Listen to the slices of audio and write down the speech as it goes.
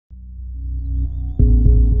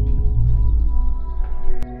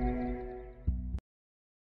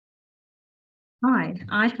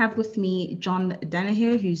Hi, I have with me John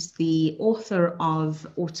Danaher, who's the author of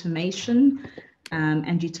Automation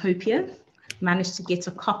and Utopia. Managed to get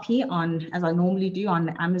a copy on, as I normally do,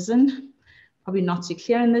 on Amazon. Probably not too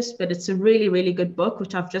clear in this, but it's a really, really good book,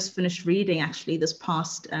 which I've just finished reading actually this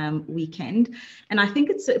past weekend. And I think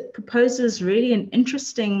it proposes really an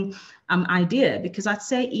interesting idea, because I'd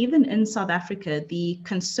say even in South Africa, the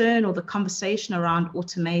concern or the conversation around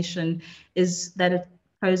automation is that it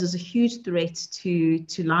poses a huge threat to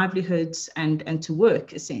livelihoods and to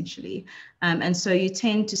work, essentially. And so you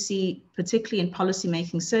tend to see, particularly in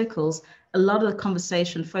policymaking circles, a lot of the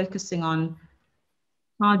conversation focusing on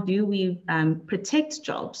how do we protect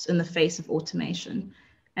jobs in the face of automation.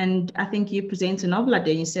 And I think you present a novel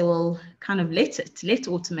idea and you say, well, kind of let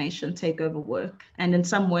automation take over work. And in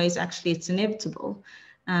some ways, actually, it's inevitable.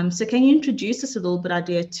 So can you introduce us a little bit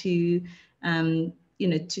idea to,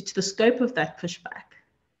 to the scope of that pushback?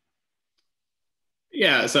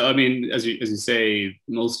 Yeah, so I mean, as you say,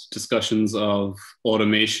 most discussions of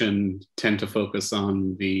automation tend to focus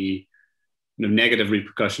on the negative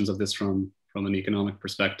repercussions of this from an economic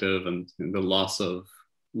perspective, and the loss of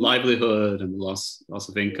livelihood and the loss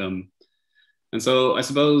of income. And so I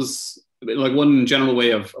suppose like one general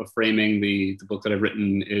way of framing the book that I've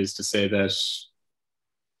written is to say that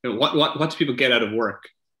what do people get out of work?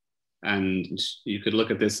 And you could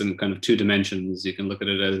look at this in kind of two dimensions. You can look at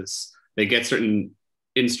it as they get certain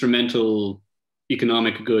instrumental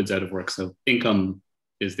economic goods out of work. So income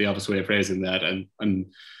is the obvious way of phrasing that. And I'm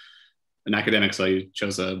an academic, so I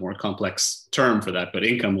chose a more complex term for that, but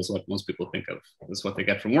income is what most people think of as what they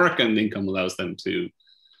get from work, and income allows them to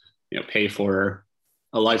pay for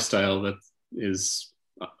a lifestyle that is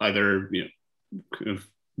either kind of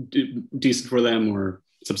decent for them or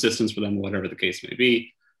subsistence for them, whatever the case may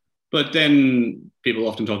be. But then people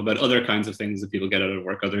often talk about other kinds of things that people get out of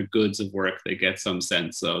work, other goods of work. They get some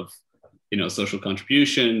sense of, social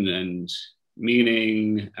contribution and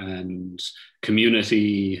meaning and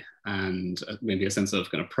community, and maybe a sense of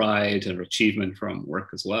kind of pride or achievement from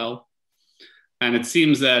work as well. And it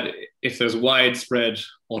seems that if there's widespread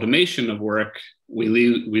automation of work, we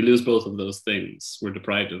lose both of those things. We're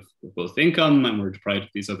deprived of both income and we're deprived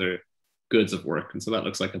of these other goods of work. And so that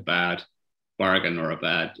looks like a bad bargain or a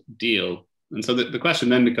bad deal. And so the question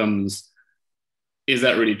then becomes, is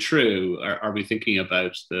that really true? Are we thinking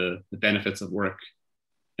about the benefits of work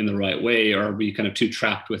in the right way, or are we kind of too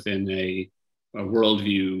trapped within a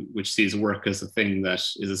worldview which sees work as a thing that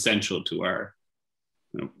is essential to our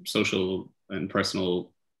social and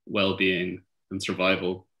personal well-being and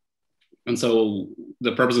survival? And so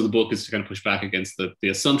the purpose of the book is to kind of push back against the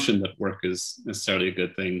assumption that work is necessarily a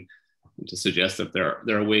good thing, and to suggest that there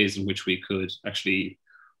are ways in which we could actually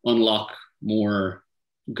unlock more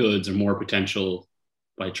goods or more potential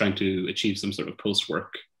by trying to achieve some sort of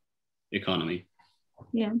post-work economy.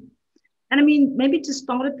 Yeah. And I mean, maybe to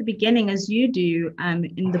start at the beginning, as you do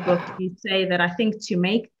in the book, you say that I think to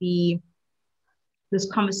make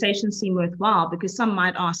this conversation seem worthwhile, because some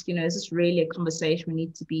might ask, is this really a conversation we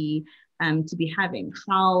need to be having?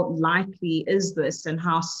 How likely is this, and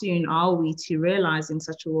how soon are we to realizing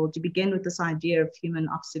such a world? You begin with this idea of human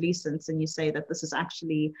obsolescence, and you say that this is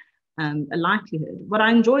actually a likelihood. What I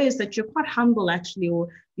enjoy is that you're quite humble, actually, or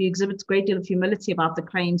you exhibit a great deal of humility about the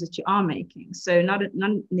claims that you are making. So not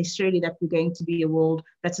necessarily that we're going to be a world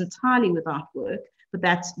that's entirely without work, but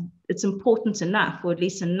that it's important enough, or at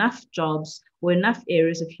least enough jobs or enough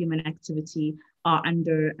areas of human activity are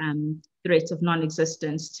under threat of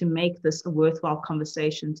non-existence to make this a worthwhile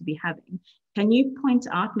conversation to be having. Can you point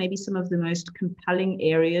out maybe some of the most compelling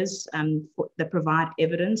areas that provide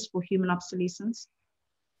evidence for human obsolescence?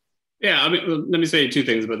 Yeah, I mean, let me say two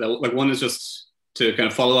things about that. Like, one is just to kind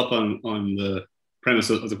of follow up on the premise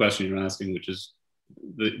of the question you're asking, which is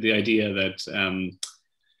the idea that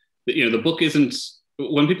the book isn't,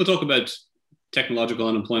 when people talk about technological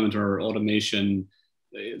unemployment or automation,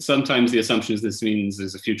 sometimes the assumption is this means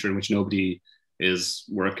there's a future in which nobody is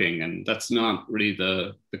working, and that's not really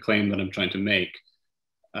the claim that I'm trying to make.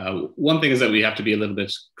 One thing is that we have to be a little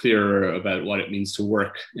bit clearer about what it means to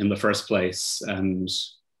work in the first place, and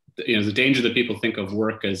the danger that people think of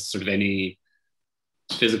work as sort of any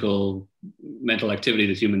physical, mental activity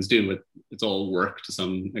that humans do. It's all work to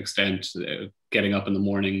some extent. Getting up in the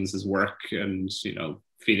mornings is work, and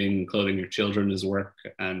feeding, clothing your children is work,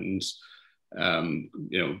 and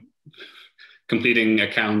completing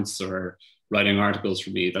accounts or writing articles for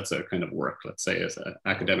me, that's a kind of work, let's say, as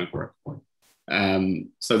academic work.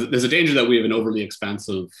 So there's a danger that we have an overly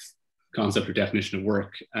expansive concept or definition of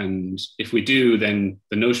work. And if we do, then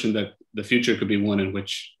the notion that the future could be one in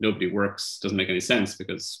which nobody works doesn't make any sense,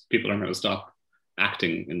 because people aren't going to stop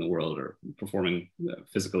acting in the world or performing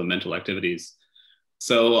physical and mental activities.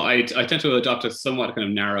 So I tend to adopt a somewhat kind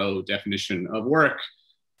of narrow definition of work,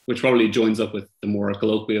 which probably joins up with the more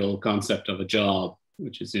colloquial concept of a job,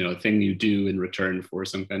 which is, a thing you do in return for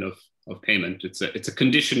some kind of payment. It's a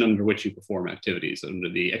condition under which you perform activities, under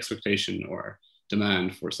the expectation or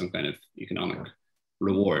demand for some kind of economic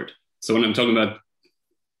reward. So when I'm talking about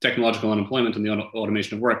technological unemployment and the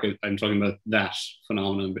automation of work, I'm talking about that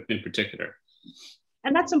phenomenon in particular.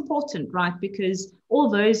 And that's important, right? Because all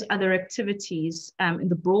those other activities in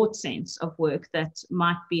the broad sense of work that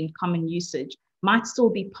might be in common usage might still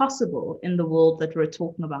be possible in the world that we're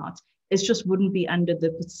talking about. It just wouldn't be under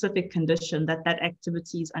the specific condition that that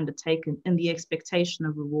activity is undertaken in the expectation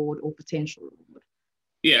of reward or potential reward.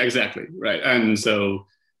 Yeah, exactly. Right. And so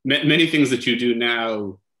many things that you do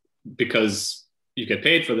now, because you get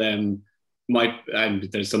paid for them, and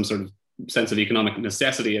there's some sort of sense of economic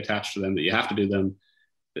necessity attached to them that you have to do them,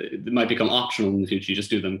 it might become optional in the future. You just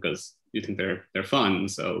do them because you think they're fun.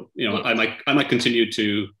 So, yes. I might continue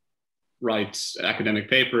to write academic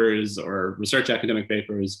papers or research academic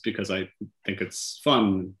papers because I think it's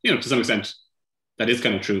fun. To some extent, that is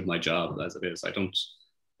kind of true of my job as it is. I don't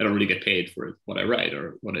really get paid for what I write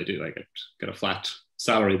or what I do. I get a flat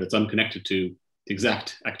salary that's unconnected to the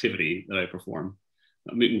exact activity that I perform.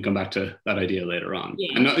 We can come back to that idea later on.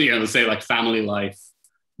 Yeah. And say like family life,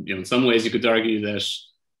 in some ways you could argue that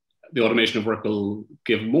the automation of work will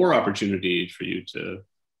give more opportunity for you to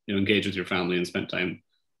engage with your family and spend time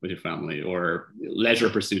with your family, or leisure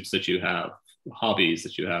pursuits that you have, hobbies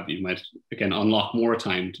that you have. You might again unlock more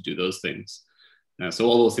time to do those things. So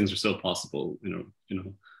all those things are still possible in a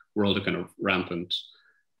world of kind of rampant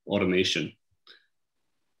automation.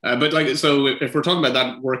 But so if we're talking about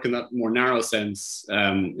that work in that more narrow sense,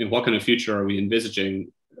 what kind of future are we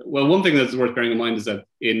envisaging? Well, one thing that's worth bearing in mind is that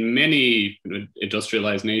in many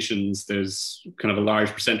industrialized nations, there's kind of a large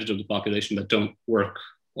percentage of the population that don't work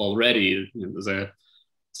already. There's a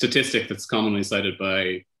statistic that's commonly cited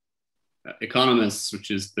by economists, which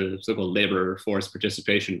is the so-called labor force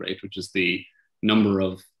participation rate, which is the number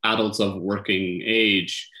of adults of working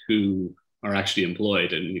age who are actually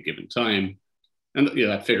employed at any given time. And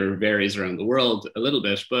that figure varies around the world a little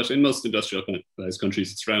bit, but in most industrialized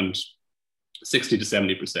countries, it's around 60 to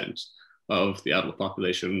 70% of the adult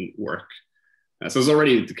population work. So it's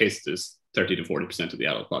already the case that there's 30 to 40% of the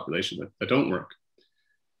adult population that don't work.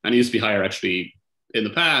 And it used to be higher actually in the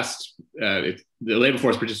past. The labor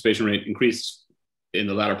force participation rate increased in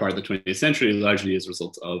the latter part of the 20th century, largely as a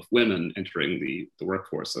result of women entering the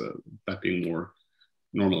workforce, that being more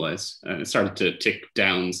normalized. And it started to tick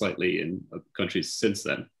down slightly in countries since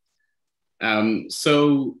then.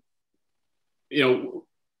 So,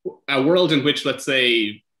 a world in which, let's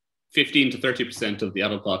say, 15 to 30% of the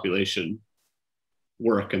adult population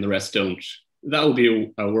work and the rest don't, that would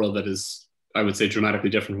be a world that is, I would say, dramatically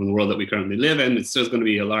different from the world that we currently live in. It's still going to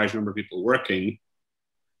be a large number of people working,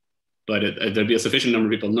 but there'd be a sufficient number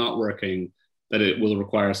of people not working that it will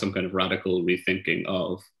require some kind of radical rethinking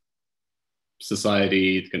of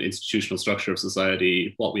society, the kind of institutional structure of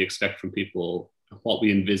society, what we expect from people, what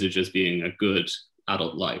we envisage as being a good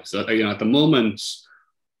adult life. So, at the moment,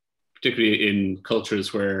 particularly in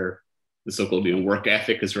cultures where the so-called work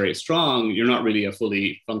ethic is very strong, you're not really a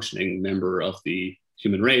fully functioning member of the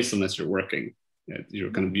human race unless you're working. You're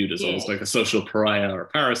kind of viewed as almost like a social pariah or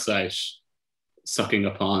parasite, sucking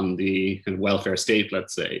upon the kind of welfare state,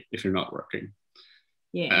 let's say, if you're not working.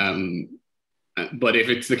 Yeah. But if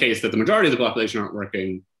it's the case that the majority of the population aren't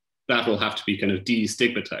working, that will have to be kind of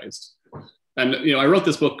destigmatized. And I wrote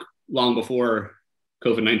this book long before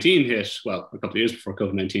COVID-19 hit, well, a couple of years before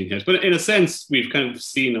COVID-19 hit. But in a sense, we've kind of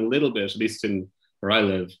seen a little bit, at least in where I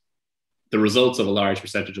live, the results of a large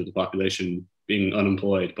percentage of the population being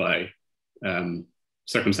unemployed by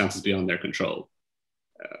circumstances beyond their control.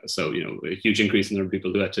 So, a huge increase in the number of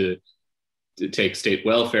people who had to take state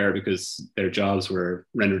welfare because their jobs were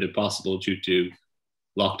rendered impossible due to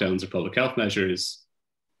lockdowns or public health measures.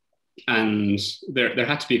 And there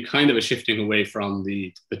had to be kind of a shifting away from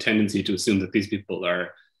the tendency to assume that these people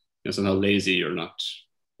are somehow lazy or not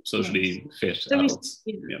socially fit adults.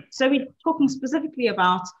 So we're talking specifically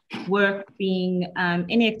about work being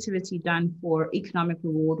any activity done for economic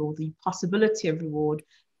reward or the possibility of reward,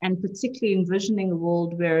 and particularly envisioning a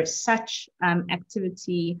world where such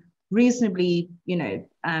activity reasonably,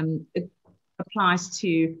 applies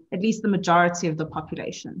to at least the majority of the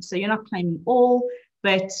population. So you're not claiming all,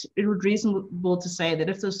 but it would be reasonable to say that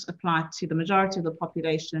if this applied to the majority of the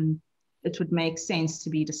population, it would make sense to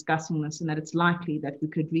be discussing this, and that it's likely that we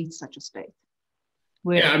could reach such a state.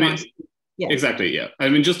 Yeah. Exactly. Yeah. I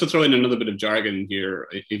mean, just to throw in another bit of jargon here,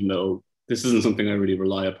 even though this isn't something I really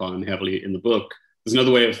rely upon heavily in the book, there's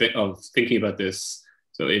another way of thinking about this.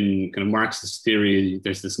 So in kind of Marxist theory,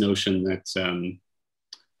 there's this notion that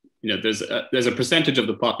there's a percentage of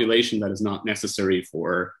the population that is not necessary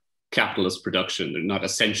for capitalist production. They're not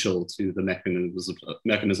essential to the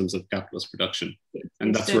mechanisms of capitalist production,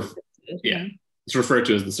 and that's it's referred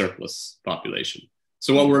to as the surplus population.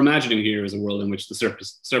 So what we're imagining here is a world in which the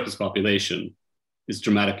surplus population is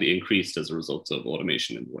dramatically increased as a result of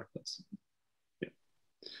automation in the workplace. Yeah.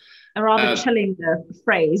 A rather chilling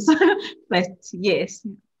phrase, but yes.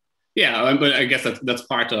 Yeah, but I guess that's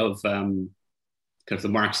part of kind of the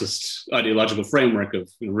Marxist ideological framework of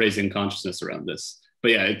raising consciousness around this.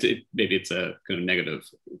 But yeah, maybe it's a kind of negative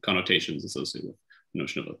connotations associated with the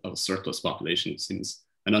notion of a surplus population. It seems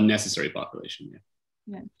an unnecessary population.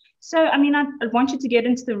 Yeah. So, I mean, I want you to get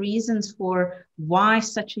into the reasons for why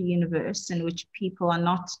such a universe in which people are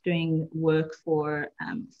not doing work for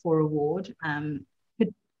reward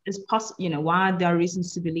is possible. Why there are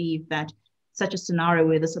reasons to believe that such a scenario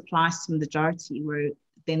where this applies to the majority, where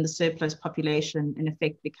then the surplus population in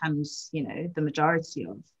effect becomes, the majority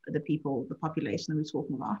of the population that we're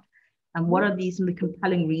talking about. And what are these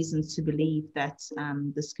compelling reasons to believe that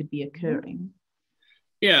this could be occurring?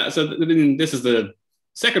 Yeah, so this is the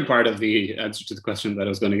second part of the answer to the question that I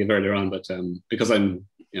was going to give earlier on, but because I'm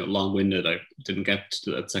long-winded, I didn't get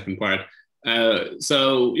to that second part.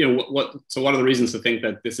 So what are the reasons to think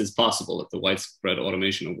that this is possible, that the widespread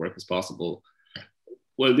automation of work is possible?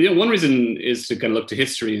 Well, one reason is to kind of look to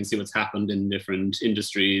history and see what's happened in different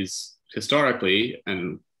industries historically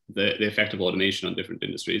and the effect of automation on different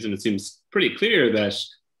industries. And it seems pretty clear that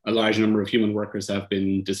a large number of human workers have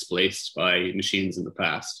been displaced by machines in the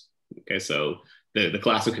past. Okay, so the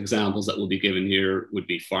classic examples that will be given here would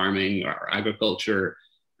be farming or agriculture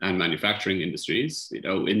and manufacturing industries.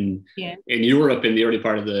 In Europe in the early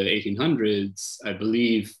part of the 1800s, I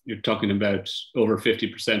believe you're talking about over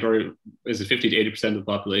 50%, or is it 50 to 80% of the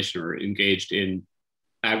population are engaged in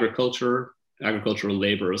agricultural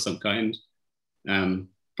labor of some kind.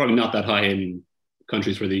 Probably not that high in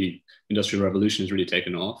countries where the Industrial Revolution has really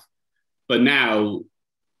taken off. But now,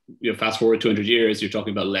 fast forward 200 years, you're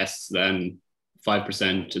talking about less than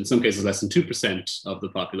 5%, in some cases less than 2% of the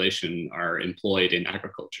population are employed in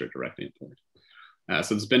agriculture, directly employed.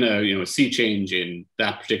 So there's been a sea change in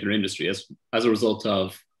that particular industry as a result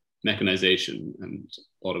of mechanization and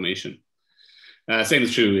automation. Same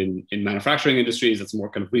is true in manufacturing industries. It's a more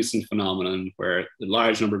kind of recent phenomenon where a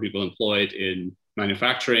large number of people employed in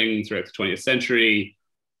manufacturing throughout the 20th century,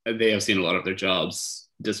 they have seen a lot of their jobs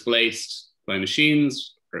displaced by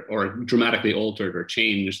machines, or dramatically altered or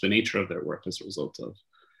changed the nature of their work as a result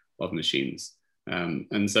of machines.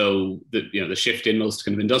 And so the shift in most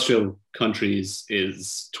kind of industrial countries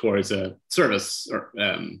is towards a service or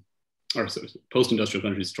post-industrial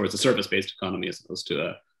countries towards a service-based economy as opposed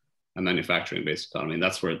to a manufacturing-based economy. And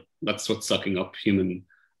that's what's sucking up human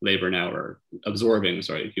labor now, or absorbing,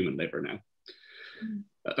 human labor now.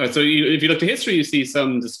 So if you look to history, you see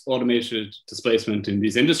some automated displacement in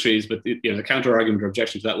these industries, but the counter argument or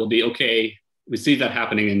objection to that will be, okay, we see that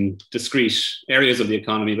happening in discrete areas of the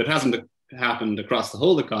economy, but it hasn't happened across the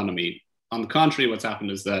whole economy. On the contrary, what's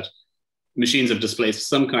happened is that machines have displaced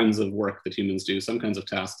some kinds of work that humans do, some kinds of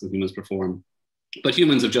tasks that humans perform, but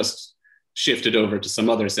humans have just shifted over to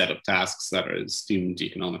some other set of tasks that are deemed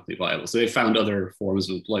economically viable. So they found other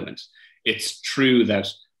forms of employment. It's true that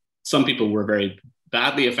some people were very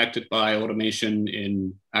badly affected by automation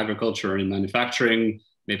in agriculture and in manufacturing.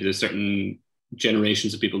 Maybe there's certain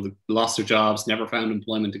generations of people that lost their jobs, never found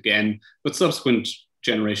employment again, but subsequent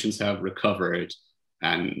generations have recovered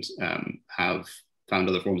and have found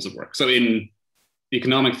other forms of work. So in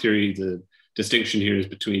economic theory, the distinction here is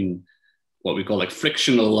between what we call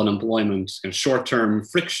frictional unemployment, kind of short-term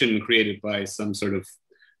friction created by some sort of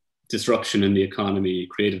disruption in the economy,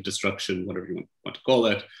 creative destruction, whatever you want to call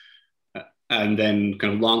it, and then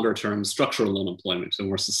kind of longer term structural unemployment, so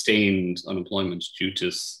more sustained unemployment due to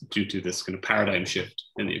this kind of paradigm shift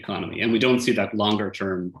in the economy. And we don't see that longer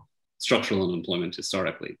term structural unemployment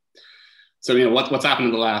historically. So what's happened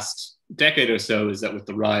in the last decade or so is that with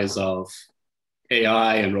the rise of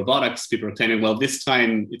AI and robotics, people are claiming, well, this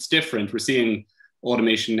time it's different. We're seeing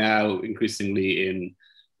automation now increasingly in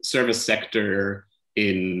service sector,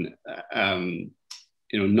 in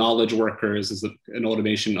knowledge workers, is an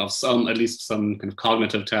automation of at least some kind of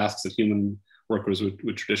cognitive tasks that human workers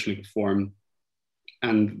would traditionally perform.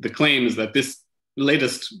 And the claim is that this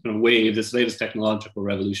latest wave, this latest technological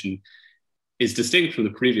revolution is distinct from the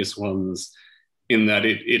previous ones in that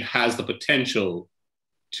it has the potential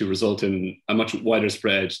to result in a much wider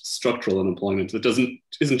spread structural unemployment that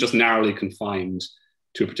isn't just narrowly confined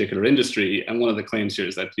to a particular industry. And one of the claims here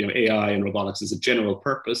is that AI and robotics is a general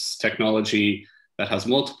purpose technology that has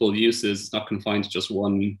multiple uses. It's not confined to just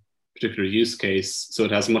one particular use case, so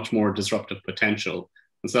it has much more disruptive potential.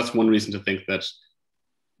 And so that's one reason to think that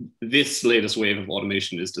this latest wave of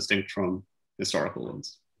automation is distinct from historical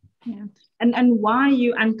ones. Yeah. And why are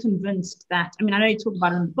you unconvinced that, I mean, I know you talk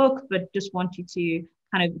about it in the book, but just want you to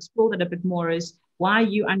kind of explore that a bit more, is why are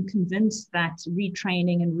you unconvinced that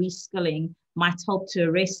retraining and reskilling might help to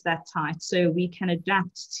arrest that tide so we can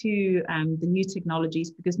adapt to the new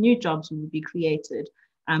technologies, because new jobs will be created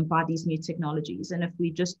by these new technologies. And if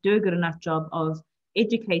we just do a good enough job of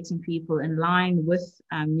educating people in line with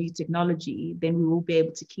new technology, then we will be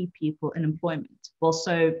able to keep people in employment. Well,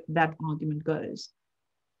 so that argument goes.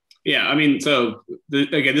 Yeah, I mean, so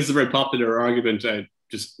again, this is a very popular argument. I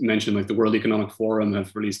just mentioned, like, the World Economic Forum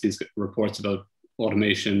have released these reports about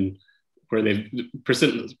automation where they've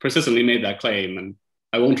persistently made that claim. And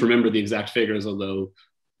I won't remember the exact figures, although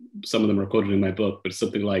some of them are quoted in my book, but it's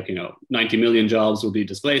something like, 90 million jobs will be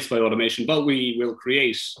displaced by automation, but we will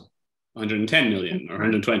create 110 million or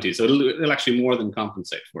 120. So it'll actually more than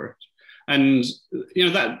compensate for it. And,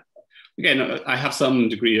 that, again, I have some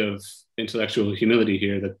degree of intellectual humility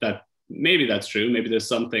here that maybe that's true. Maybe there's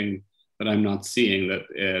something that I'm not seeing, that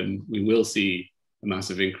we will see a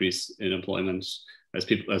massive increase in employment as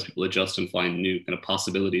people adjust and find new kind of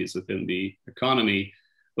possibilities within the economy.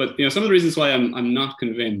 But some of the reasons why I'm not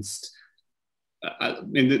convinced, I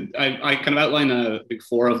kind of outline I think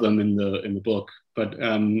 4 of them in the book, but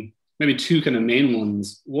maybe 2 kind of main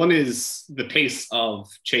ones. One is the pace of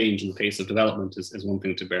change and the pace of development is one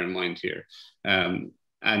thing to bear in mind here.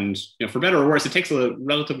 And for better or worse, it takes a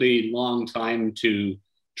relatively long time to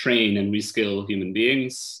train and reskill human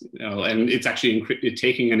beings, and it's actually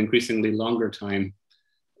taking an increasingly longer time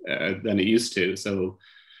than it used to. So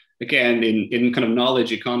again, in kind of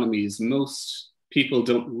knowledge economies, most people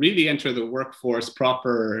don't really enter the workforce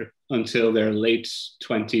proper until their late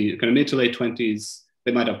 20s, kind of mid to late 20s.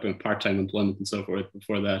 They might have been part-time employment and so forth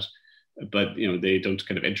before that, but they don't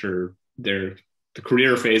kind of enter the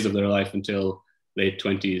career phase of their life until late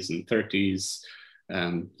 20s and 30s.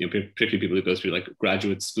 Particularly people who go through like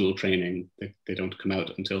graduate school training, they don't come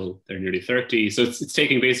out until they're nearly 30. So it's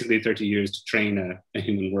taking basically 30 years to train a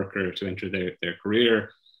human worker to enter their career.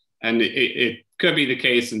 And it could be the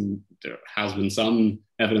case, and there has been some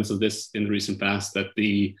evidence of this in the recent past, that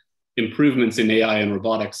the improvements in AI and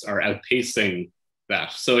robotics are outpacing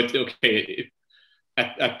that. So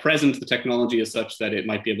at present, the technology is such that it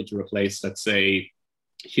might be able to replace, let's say,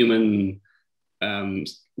 human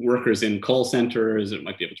workers in call centers. It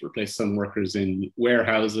might be able to replace some workers in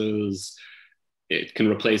warehouses. It can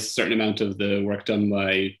replace a certain amount of the work done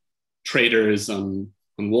by traders on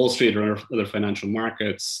Wall Street or other financial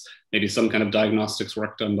markets, maybe some kind of diagnostics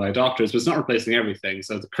work done by doctors, but it's not replacing everything.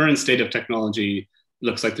 So the current state of technology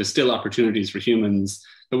looks like there's still opportunities for humans,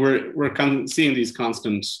 but we're seeing these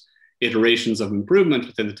constant iterations of improvement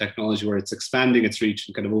within the technology where it's expanding its reach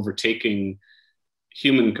and kind of overtaking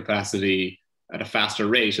human capacity at a faster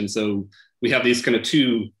rate. And so we have these kind of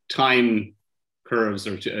 2 time curves,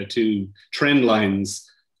 or 2 trend lines,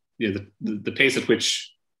 the pace at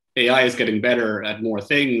which AI is getting better at more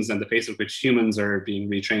things and the pace at which humans are being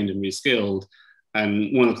retrained and reskilled.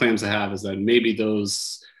 And one of the claims I have is that maybe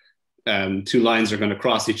those 2 lines are going to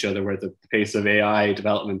cross each other, where the pace of AI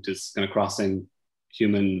development is kind of crossing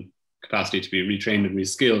human capacity to be retrained and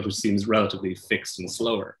reskilled, which seems relatively fixed and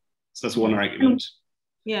slower. So that's one argument.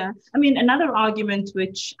 Yeah, I mean, another argument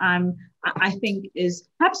which I think is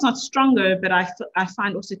perhaps not stronger, but I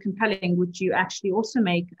find also compelling, which you actually also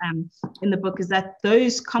make in the book, is that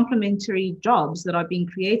those complementary jobs that are being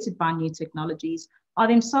created by new technologies are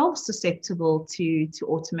themselves susceptible to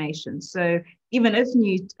automation. So even if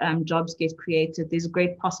new jobs get created, there's a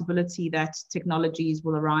great possibility that technologies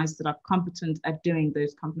will arise that are competent at doing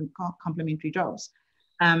those complementary jobs.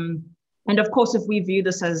 And of course, if we view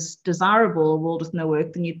this as desirable, a world with no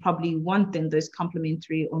work, then you'd probably want then those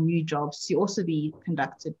complementary or new jobs to also be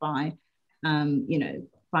conducted by,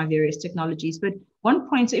 by various technologies. But one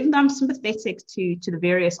point, even though I'm sympathetic to the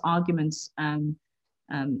various arguments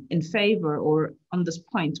in favor or on this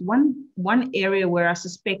point, one area where I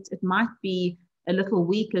suspect it might be a little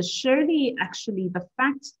weak is surely actually the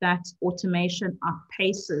fact that automation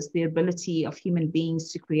outpaces the ability of human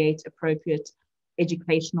beings to create appropriate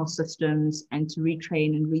educational systems and to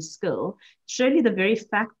retrain and reskill. Surely the very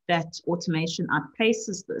fact that automation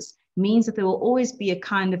outpaces this means that there will always be a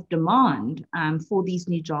kind of demand for these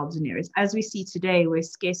new jobs and areas. As we see today, where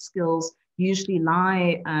scarce skills usually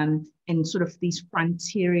lie in sort of these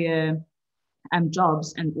frontier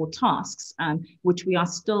jobs and or tasks, which we are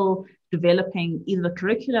still developing either the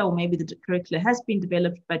curricula or maybe the curricula has been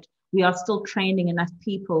developed, but we are still training enough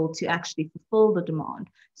people to actually fulfill the demand.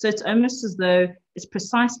 So it's almost as though it's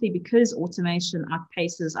precisely because automation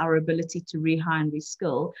outpaces our ability to rehire and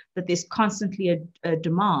reskill that there's constantly a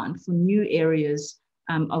demand for new areas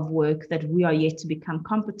of work that we are yet to become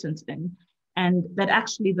competent in. And that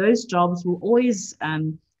actually those jobs will always,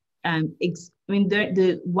 the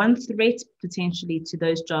one threat potentially to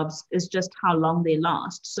those jobs is just how long they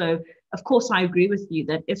last. So of course, I agree with you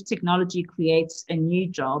that if technology creates a new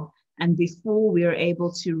job and before we are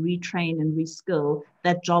able to retrain and reskill,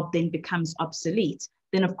 that job then becomes obsolete,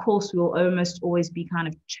 then of course we'll almost always be kind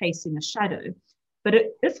of chasing a shadow. But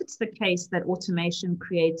if it's the case that automation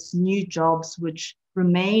creates new jobs which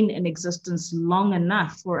remain in existence long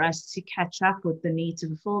enough for us to catch up with the need to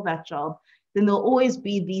fulfill that job, then there'll always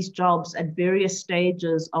be these jobs at various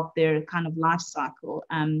stages of their kind of life cycle,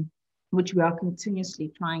 which we are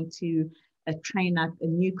continuously trying to train up a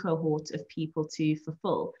new cohort of people to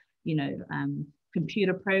fulfill.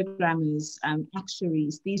 Computer programmers,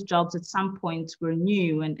 actuaries, these jobs at some point were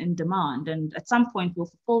new and in demand, and at some point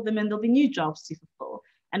we'll fulfill them and there'll be new jobs to fulfill.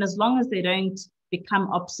 And as long as they don't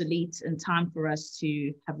become obsolete in time for us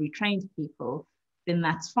to have retrained people, then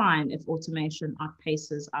that's fine if automation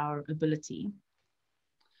outpaces our ability.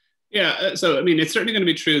 Yeah, so I mean, it's certainly going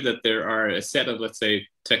to be true that there are a set of, let's say,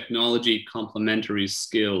 technology complementary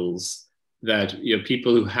skills that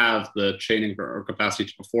people who have the training or capacity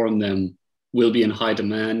to perform them will be in high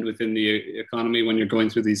demand within the economy when you're going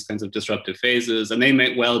through these kinds of disruptive phases, and they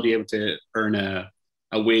might well be able to earn a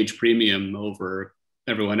wage premium over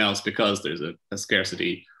everyone else because there's a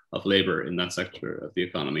scarcity of labor in that sector of the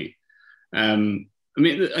economy. There's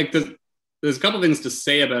a couple of things to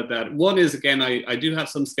say about that. One is, again, I do have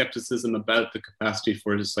some skepticism about the capacity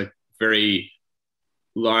for just like very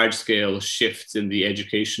large scale shifts in the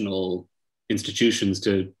educational institutions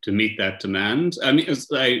to meet that demand. I mean,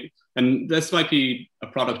 and this might be a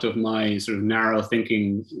product of my sort of narrow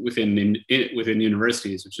thinking within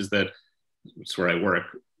universities, which is that it's where I work.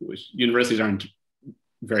 Which universities aren't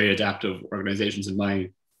very adaptive organizations, in my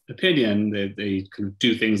opinion. They can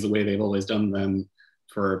do things the way they've always done them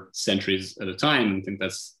for centuries at a time, and think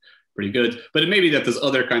that's pretty good. But it may be that there's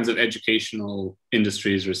other kinds of educational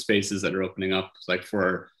industries or spaces that are opening up, like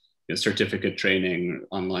for certificate training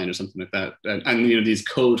online or something like that. And these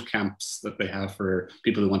code camps that they have for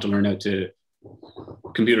people who want to learn how to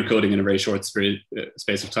computer coding in a very short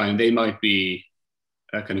space of time, they might be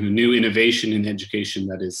a kind of new innovation in education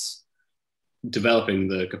that is developing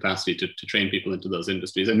the capacity to train people into those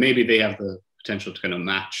industries. And maybe they have the potential to kind of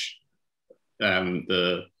match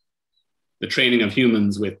the training of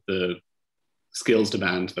humans with the skills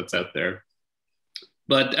demand that's out there.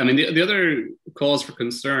 But I mean, the other cause for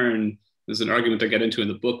concern, there's an argument I get into in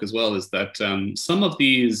the book as well, is that some of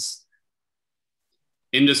these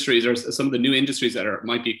industries, or some of the new industries that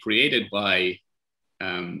might be created by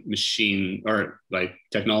machine or by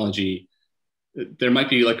technology, there might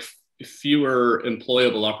be like fewer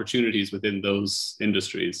employable opportunities within those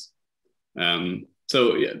industries.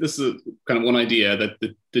 So yeah, this is kind of one idea, that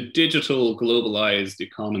the digital globalized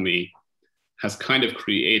economy has kind of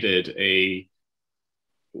created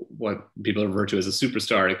what people refer to as a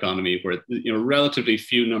superstar economy, where relatively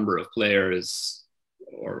few number of players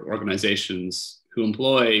or organizations who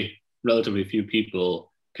employ relatively few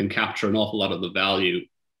people can capture an awful lot of the value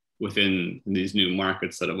within these new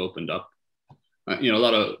markets that have opened up. A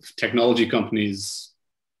lot of technology companies,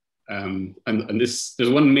 and there's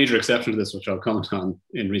one major exception to this, which I'll comment on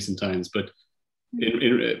in recent times, but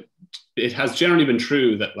it has generally been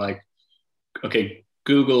true that, like, okay,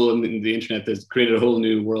 Google and the internet has created a whole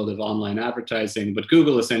new world of online advertising, but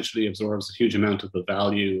Google essentially absorbs a huge amount of the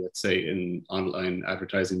value, let's say, in online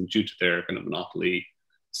advertising due to their kind of monopoly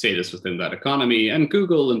status within that economy. And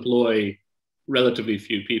Google employ relatively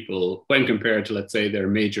few people when compared to, let's say, their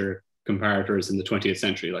major comparators in the 20th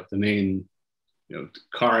century, like the main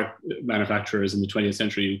car manufacturers in the 20th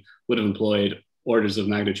century would have employed orders of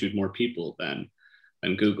magnitude more people than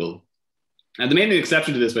Google. And the main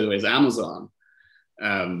exception to this, by the way, is Amazon,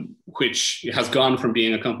 which has gone from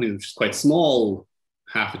being a company which is quite small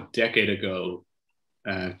half a decade ago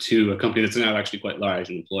to a company that's now actually quite large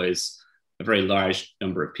and employs a very large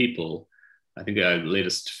number of people. I think the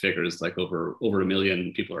latest figures, like over 1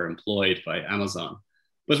 million people are employed by Amazon.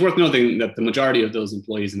 But it's worth noting that the majority of those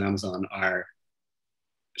employees in Amazon are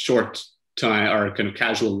short time or kind of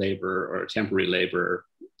casual labor or temporary labor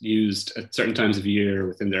used at certain times of year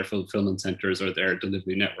within their fulfillment centers or their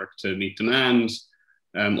delivery network to meet demand,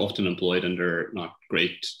 often employed under not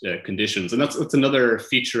great conditions. And that's another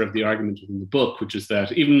feature of the argument within the book, which is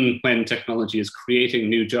that even when technology is creating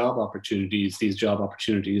new job opportunities, these job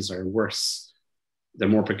opportunities are worse. They're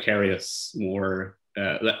more precarious, more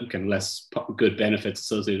kind of less good benefits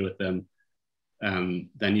associated with them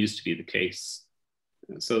than used to be the case.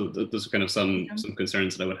 So those are kind of some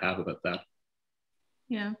concerns that I would have about that.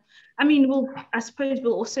 Yeah, I mean, I suppose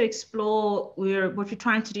we'll also explore what we're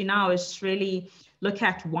trying to do now is really look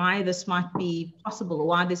at why this might be possible, or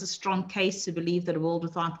why there's a strong case to believe that a world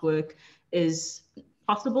without work is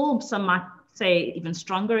possible. Some might say even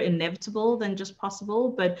stronger, inevitable than just possible.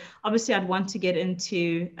 But obviously, I'd want to get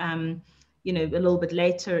into, a little bit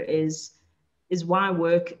later is why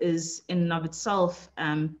work is in and of itself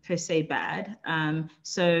per se bad.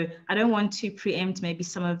 So I don't want to preempt maybe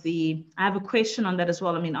I have a question on that as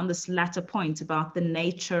well. I mean, on this latter point about the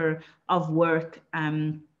nature of work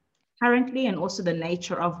currently, and also the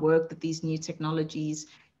nature of work that these new technologies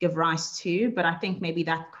give rise to. But I think maybe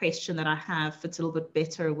that question that I have fits a little bit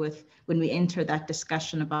better with when we enter that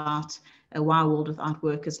discussion about why a world without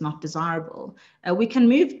work is not desirable. We can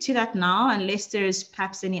move to that now, unless there's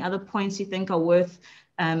perhaps any other points you think are worth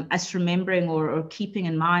us remembering or keeping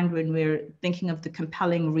in mind when we're thinking of the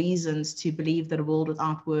compelling reasons to believe that a world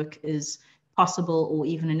without work is possible or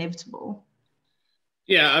even inevitable.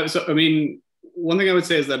 Yeah, so I mean, one thing I would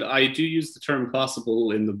say is that I do use the term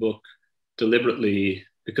possible in the book deliberately,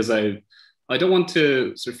 because I don't want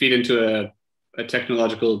to sort of feed into a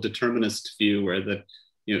technological determinist view where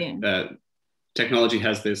technology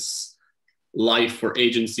has this life or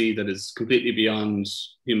agency that is completely beyond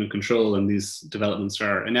human control, and these developments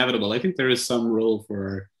are inevitable. I think there is some role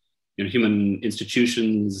for human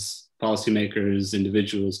institutions, policymakers,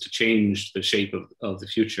 individuals to change the shape of the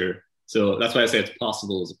future. So that's why I say it's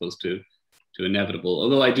possible as opposed to inevitable.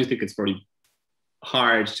 Although I do think it's very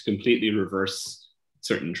hard to completely reverse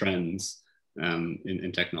certain trends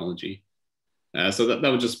in technology. So that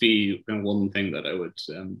would just be kind of one thing that I would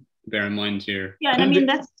bear in mind here. Yeah, and I mean,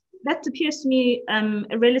 that appears to me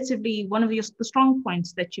relatively one of the strong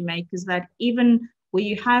points that you make, is that even where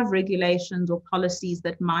you have regulations or policies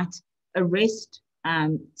that might arrest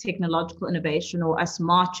technological innovation or us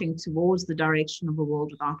marching towards the direction of a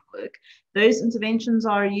world without work, those interventions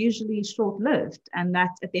are usually short-lived. And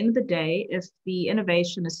that at the end of the day, if the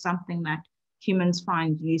innovation is something that humans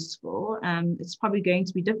find useful, it's probably going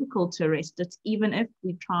to be difficult to arrest it, even if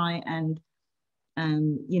we try and,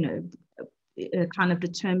 a kind of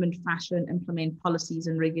determined fashion, implement policies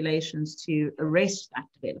and regulations to arrest that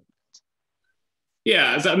development.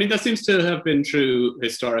 Yeah, I mean, that seems to have been true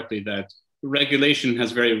historically, that regulation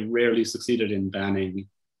has very rarely succeeded in banning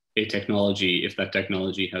a technology if that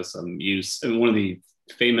technology has some use. And one of the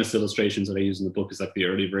famous illustrations that I use in the book is like the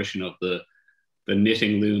early version of the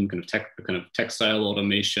knitting loom, kind of textile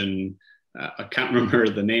automation. I can't remember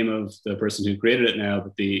the name of the person who created it now,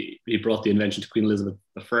 but he brought the invention to Queen Elizabeth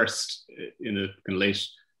I in the kind of late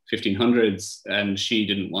 1500s, and she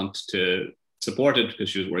didn't want to support it because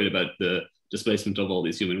she was worried about the displacement of all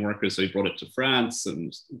these human workers. So he brought it to France,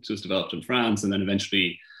 and it was developed in France, and then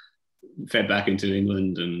eventually fed back into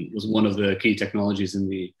England, and was one of the key technologies in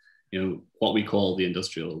the what we call the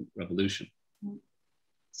Industrial Revolution.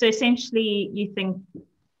 So essentially, you think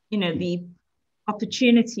the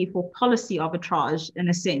opportunity for policy arbitrage, in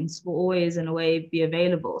a sense, will always, in a way, be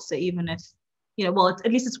available. So even if,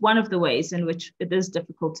 at least it's one of the ways in which it is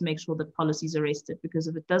difficult to make sure that policy is arrested, because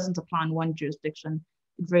if it doesn't apply in one jurisdiction,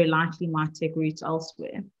 it very likely might take root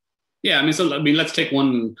elsewhere. Yeah, let's take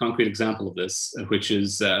one concrete example of this, which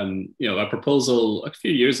is, a proposal a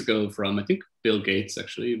few years ago from, I think, Bill Gates,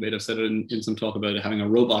 actually, may have said it in some talk about having a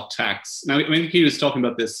robot tax. Now, I mean, he was talking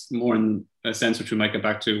about this more in a sense, which we might get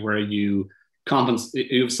back to, where you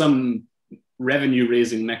have some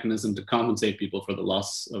revenue-raising mechanism to compensate people for the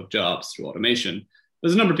loss of jobs through automation.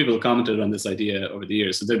 There's a number of people who commented on this idea over the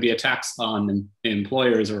years. So there'd be a tax on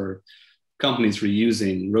employers or companies for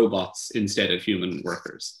using robots instead of human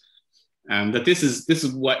workers. That this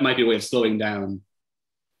is what might be a way of slowing down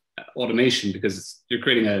automation, because you're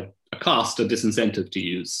creating a cost, a disincentive to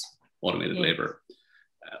use automated labor.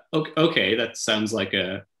 Okay, that sounds like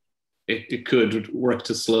it could work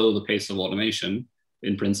to slow the pace of automation.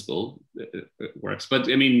 In principle, it works.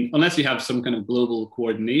 But I mean, unless you have some kind of global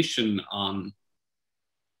coordination on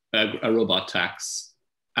a robot tax,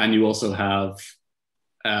 and you also have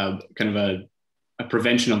kind of a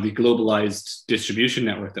prevention of the globalized distribution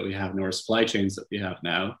network that we have in our supply chains that we have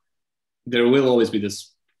now, there will always be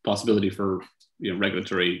this possibility for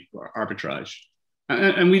regulatory arbitrage.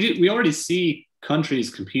 And we already see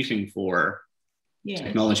countries competing for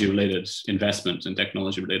technology-related investment and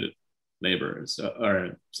technology-related labor.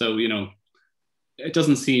 So you know, it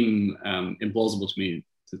doesn't seem implausible to me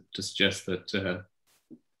to suggest that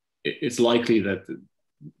it's likely that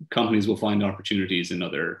companies will find opportunities in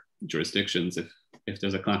other jurisdictions if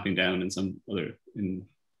there's a clamping down in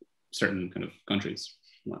certain kind of countries.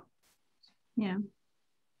 Wow. Yeah.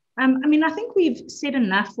 I mean, I think we've said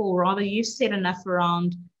enough, or rather you've said enough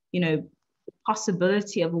around, you know, the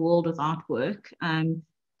possibility of a world without work,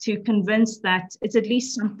 to convince that it's at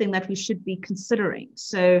least something that we should be considering.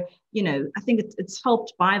 So, you know, I think it's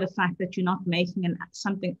helped by the fact that you're not making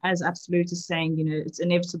something as absolute as saying, you know, it's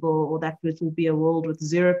inevitable or that it will be a world with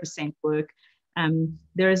 0% work.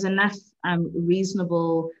 There is enough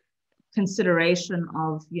reasonable consideration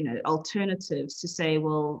of, you know, alternatives to say,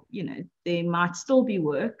 well, you know, there might still be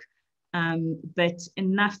work, but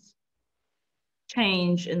enough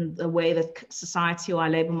change in the way that society or our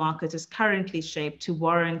labor market is currently shaped to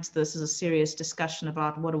warrant this as a serious discussion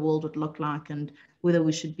about what a world would look like and whether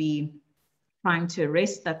we should be trying to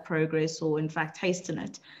arrest that progress or in fact hasten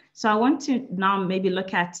it. So I want to now maybe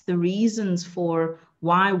look at the reasons for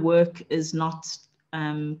why work is not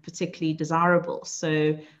particularly desirable.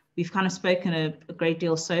 So we've kind of spoken a great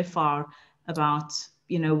deal so far about,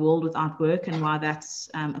 you know, a world without work and why that's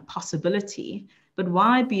a possibility. But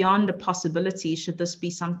why, beyond a possibility, should this be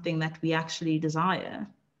something that we actually desire?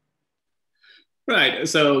 Right.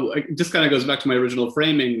 So it just kind of goes back to my original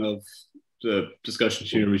framing of the discussion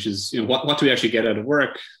here, which is, you know, what do we actually get out of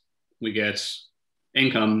work? We get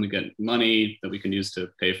income, we get money that we can use to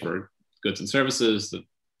pay for goods and services that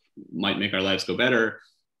might make our lives go better.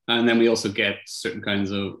 And then we also get certain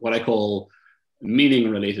kinds of what I call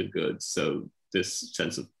meaning-related goods. So this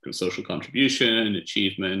sense of social contribution,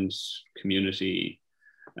 achievement, community,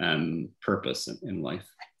 purpose in life.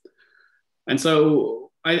 And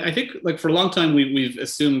so I think, like, for a long time, we've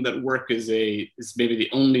assumed that work is maybe the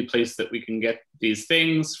only place that we can get these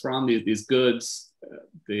things from, these goods,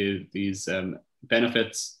 these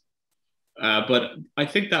benefits. But I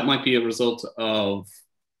think that might be a result of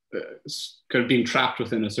kind of being trapped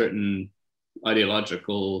within a certain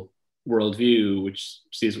ideological worldview, which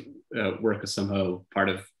sees work as somehow part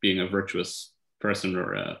of being a virtuous person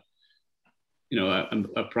or a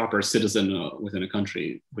proper citizen within a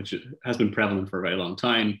country, which has been prevalent for a very long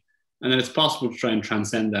time. And then it's possible to try and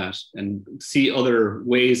transcend that and see other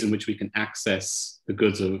ways in which we can access the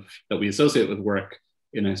goods that we associate with work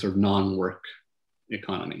in a sort of non-work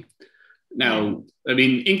economy. Now, I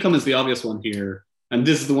mean, income is the obvious one here. And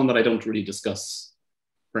this is the one that I don't really discuss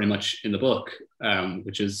very much in the book,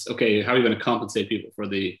 which is, okay, how are you going to compensate people for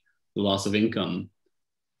the loss of income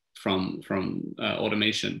from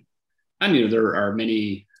automation? And, you know, there are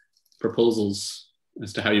many proposals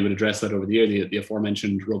as to how you would address that over the year. The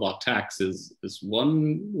aforementioned robot tax is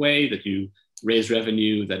one way that you raise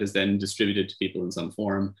revenue that is then distributed to people in some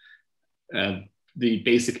form. The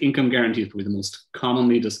basic income guarantee is probably the most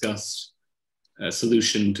commonly discussed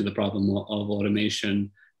solution to the problem of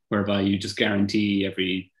automation, whereby you just guarantee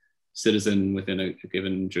every citizen within a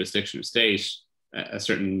given jurisdiction or state a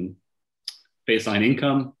certain baseline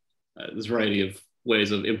income. There's a variety of ways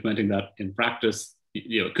of implementing that in practice.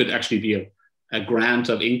 You know, it could actually be a grant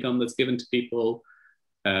of income that's given to people.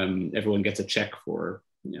 Everyone gets a check for,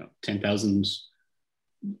 you know,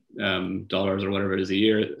 $10,000 or whatever it is a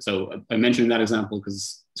year. So I'm mentioning that example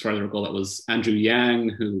because, as far as I recall, that was Andrew Yang,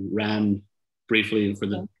 who ran briefly for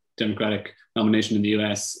the Democratic nomination in the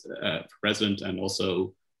US for president, and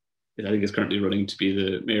also I think is currently running to be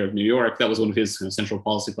the mayor of New York. That was one of his kind of central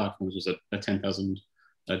policy platforms, was a $10,000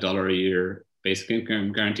 a year basic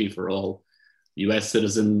income guarantee for all US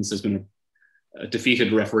citizens. There's been a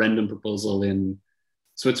defeated referendum proposal in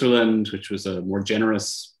Switzerland, which was a more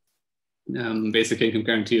generous basic income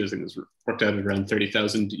guarantee. I think it was worked out at around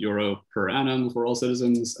 €30,000 per annum for all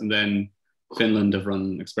citizens. And then Finland have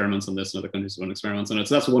run experiments on this, and other countries have run experiments on it.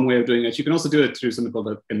 So that's one way of doing it. You can also do it through something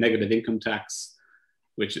called a negative income tax,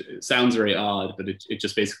 which sounds very odd, but it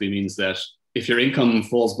just basically means that if your income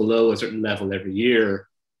falls below a certain level every year,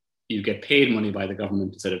 you get paid money by the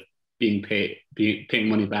government instead of paying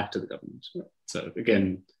money back to the government. So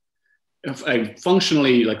again,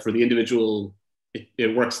 functionally, like for the individual,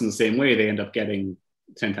 it works in the same way. They end up getting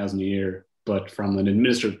 $10,000 a year, but from an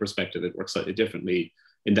administrative perspective, it works slightly differently,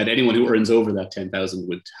 in that anyone who earns over that 10,000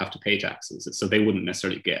 would have to pay taxes. So they wouldn't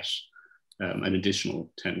necessarily get an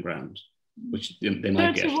additional 10 grand, which they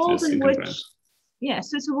might get as income grant. Yeah,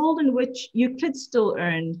 so it's a world in which you could still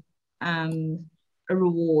earn a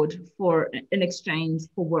reward in exchange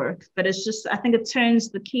for work. But it's just, I think it turns,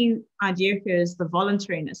 the key idea here is the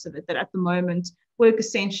voluntariness of it, that at the moment, work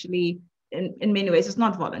essentially, in many ways, it's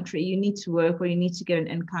not voluntary. You need to work or you need to get an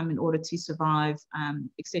income in order to survive,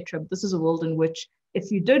 etc. But this is a world in which if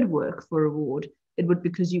you did work for reward, it would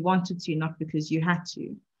because you wanted to, not because you had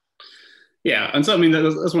to. Yeah, and so I mean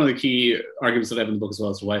that's one of the key arguments that I have in the book as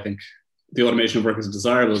well as to why I think the automation of work is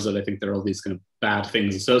desirable, is that I think there are all these kind of bad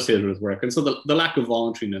things associated with work. And so the lack of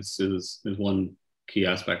voluntariness is one key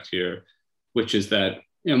aspect here, which is that,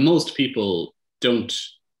 you know, most people don't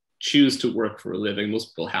choose to work for a living.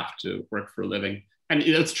 Most people have to work for a living. And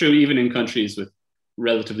that's true even in countries with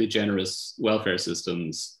relatively generous welfare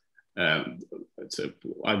systems. So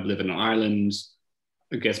I live in Ireland.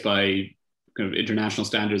 I guess by kind of international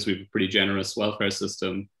standards, we have a pretty generous welfare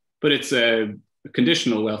system, but it's a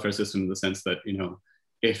conditional welfare system in the sense that, you know,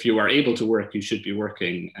 if you are able to work, you should be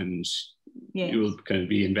working, and you will kind of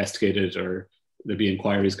be investigated, or there'll be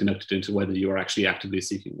inquiries conducted into whether you are actually actively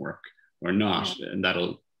seeking work or not. Yeah. And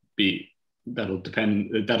that'll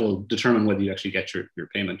determine whether you actually get your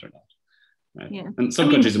payment or not. Right? Yeah. And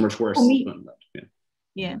some countries are much worse than that. Yeah.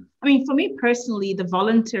 Yeah, I mean, for me personally, the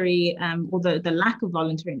voluntary or the lack of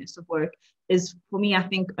voluntariness of work is, for me, I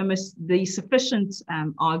think, almost the sufficient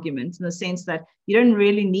argument, in the sense that you don't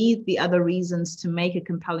really need the other reasons to make a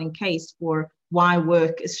compelling case for why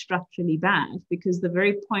work is structurally bad, because the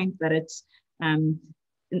very point that it's,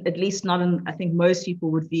 at least not in, I think most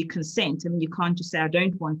people would view consent. I mean, you can't just say, I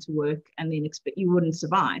don't want to work, and then expect you wouldn't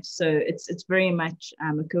survive. So it's very much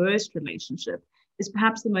a coerced relationship is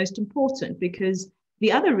perhaps the most important, because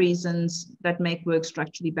the other reasons that make work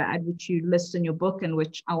structurally bad, which you list in your book and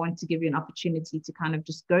which I want to give you an opportunity to kind of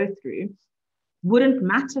just go through, wouldn't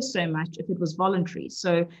matter so much if it was voluntary.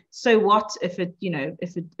 So what if it, you know,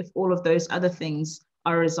 if all of those other things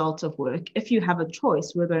are a result of work? If you have a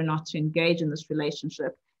choice whether or not to engage in this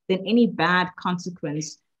relationship, then any bad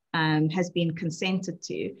consequence has been consented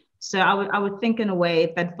to. So I would think, in a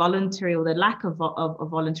way, that voluntary, or the lack of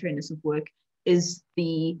voluntariness of work, is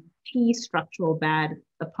the key structural bad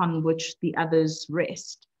upon which the others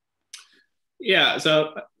rest. Yeah,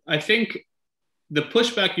 so I think the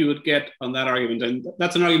pushback you would get on that argument, and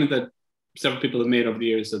that's an argument that several people have made over the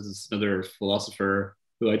years. So there's another philosopher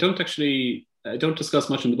who I don't discuss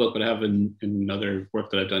much in the book, but I have in other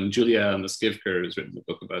work that I've done. Julia and the Skivker has written a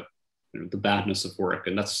book about, you know, the badness of work,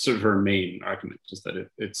 and that's sort of her main argument, just that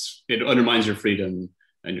it undermines your freedom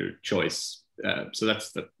and your choice. So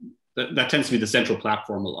that tends to be the central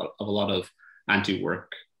platform of a lot of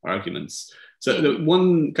anti-work arguments. So the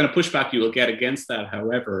one kind of pushback you will get against that,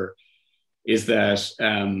 however, is that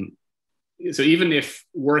so even if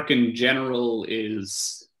work in general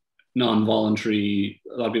is non-voluntary,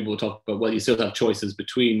 a lot of people will talk about, well, you still have choices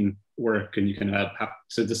between work, and you can have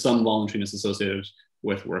so there's some voluntariness associated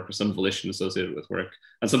with work, or some volition associated with work.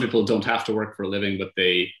 And some people don't have to work for a living, but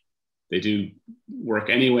they do work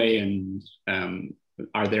anyway, and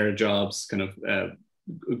are their jobs kind of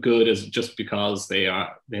good as just because they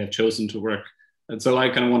have chosen to work. And so I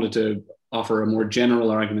kind of wanted to offer a more general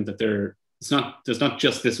argument that there's not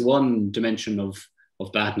just this one dimension of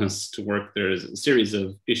badness to work. There is a series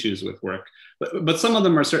of issues with work, but some of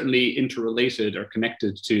them are certainly interrelated or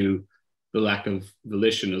connected to the lack of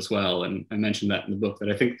volition as well. And I mentioned that in the book, that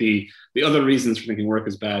I think the other reasons for thinking work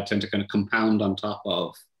is bad tend to kind of compound on top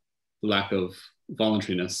of the lack of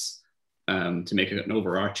voluntariness, to make an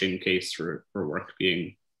overarching case for work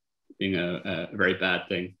being a very bad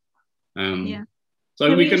thing.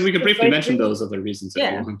 So we could briefly mention those other reasons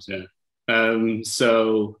if you want. Yeah.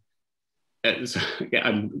 So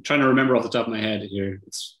I'm trying to remember off the top of my head here.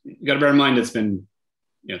 You got to bear in mind it's been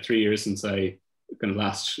 3 years since I kind of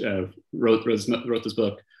last wrote this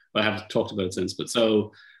book. But I haven't talked about it since. But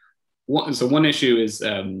so one issue is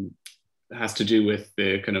has to do with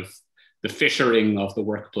the kind of the fissuring of the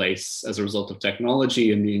workplace as a result of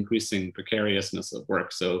technology and the increasing precariousness of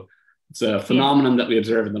work. So it's a phenomenon that we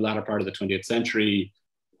observe in the latter part of the 20th century,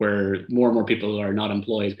 where more and more people are not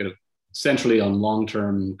employed kind of centrally on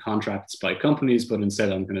long-term contracts by companies, but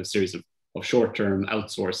instead on kind of series of short-term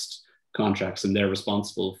outsourced contracts, and they're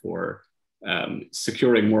responsible for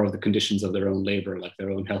securing more of the conditions of their own labor, like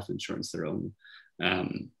their own health insurance, their own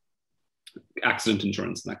accident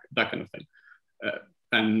insurance, and that kind of thing.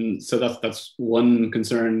 And so that's one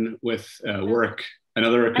concern with work.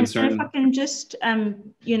 Another concern. And if I can just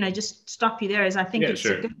just stop you there, is I think it's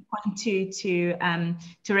a good point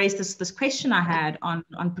to raise this question I had on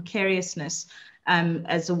precariousness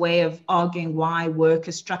as a way of arguing why work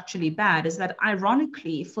is structurally bad. Is that,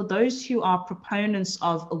 ironically, for those who are proponents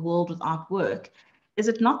of a world without work, is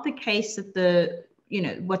it not the case that you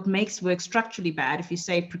know, what makes work structurally bad, if you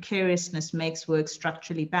say precariousness makes work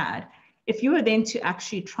structurally bad, if you were then to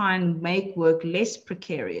actually try and make work less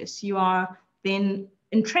precarious, you are then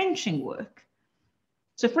entrenching work.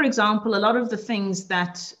 So for example, a lot of the things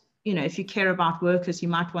that, you know, if you care about workers, you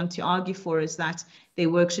might want to argue for is that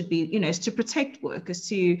their work should be, you know, is to protect workers,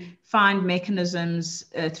 to find mechanisms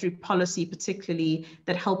through policy, particularly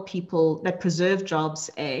that help people, that preserve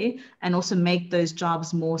jobs, and also make those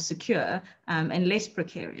jobs more secure and less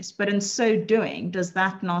precarious. But in so doing, does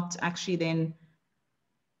that not actually then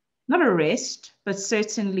not arrest, but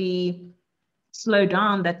certainly slow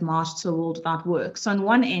down that march to a world without work? So on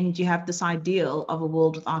one end, you have this ideal of a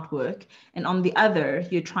world without work, and on the other,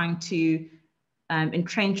 you're trying to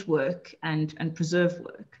entrench work and preserve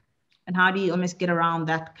work. And how do you almost get around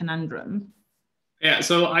that conundrum? Yeah,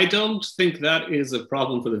 so I don't think that is a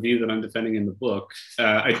problem for the view that I'm defending in the book.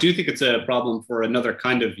 I do think it's a problem for another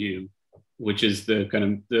kind of view, which is the kind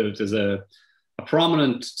of, there's a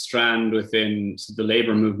prominent strand within the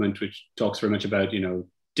labor movement, which talks very much about, you know,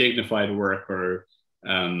 dignified work or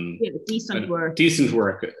decent work. Decent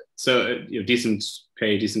work. So, you know, decent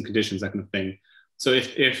pay, decent conditions, that kind of thing. So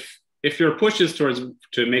if your push is towards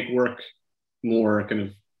to make work more kind of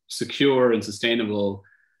secure and sustainable,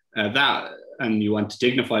 and you want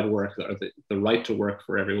dignified work, or the right to work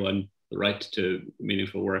for everyone, the right to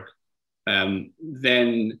meaningful work,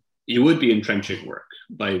 then you would be entrenching work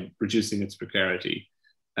by reducing its precarity.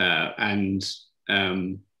 And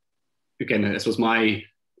again, I suppose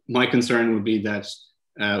my concern would be that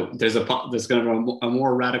there's kind of a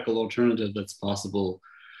more radical alternative that's possible.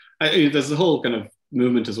 There's the whole kind of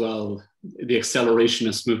movement as well, the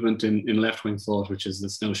accelerationist movement in left-wing thought, which is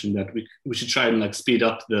this notion that we should try and like speed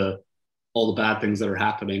up all the bad things that are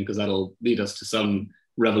happening, because that'll lead us to some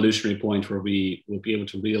revolutionary point where we will be able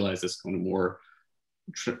to realize this kind of more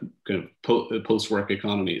kind of post-work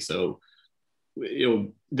economy. So, you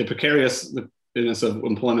know, the precariousness of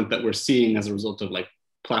employment that we're seeing as a result of like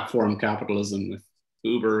platform capitalism with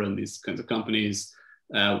Uber and these kinds of companies,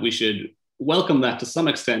 we should welcome that to some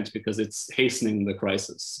extent because it's hastening the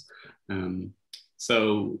crisis.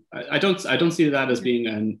 So I don't see that as being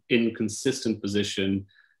an inconsistent position.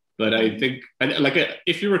 But I think, like,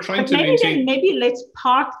 if you were trying to maintain... Maybe let's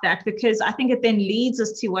park that, because I think it then leads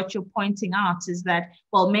us to what you're pointing out is that,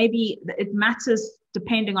 well, maybe it matters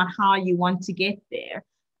depending on how you want to get there.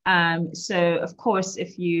 So, of course,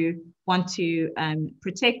 if you want to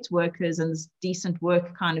protect workers and this decent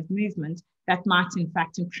work kind of movement, that might, in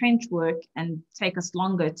fact, entrench work and take us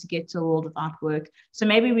longer to get to a world without work. So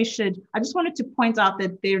maybe we should, I just wanted to point out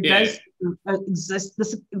that there does exist,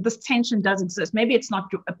 this tension does exist. Maybe it's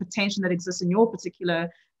not a tension that exists in your particular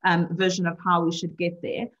version of how we should get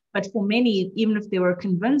there. But for many, even if they were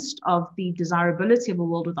convinced of the desirability of a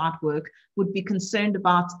world without work, would be concerned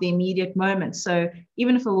about the immediate moment. So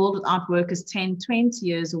even if a world without work is 10, 20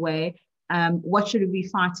 years away, what should we be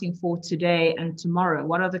fighting for today and tomorrow?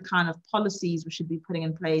 What are the kind of policies we should be putting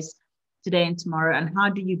in place today and tomorrow? And how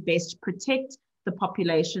do you best protect the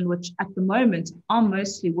population, which at the moment are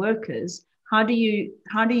mostly workers? How do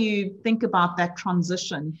you think about that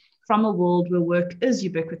transition from a world where work is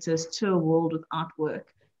ubiquitous to a world without work?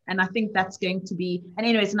 And I think that's going to be, and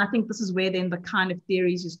anyways, and I think this is where then the kind of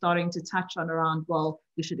theories you're starting to touch on around, well,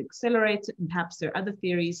 we should accelerate it, and perhaps there are other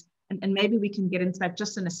theories. And maybe we can get into that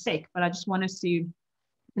just in a sec, but I just want us to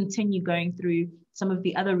continue going through some of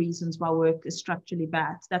the other reasons why work is structurally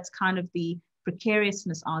bad. That's kind of the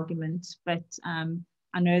precariousness argument, but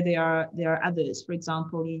I know there are others. For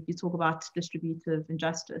example, you talk about distributive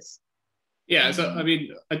injustice. Yeah, so I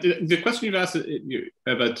mean, the question you've asked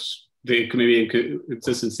about the maybe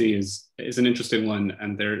inconsistency is an interesting one,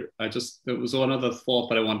 and there was one other thought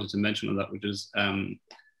that I wanted to mention on that, which is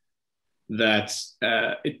that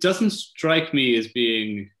it doesn't strike me as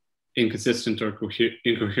being inconsistent or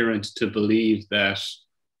incoherent to believe that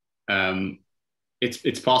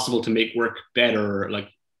it's possible to make work better, like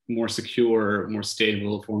more secure, more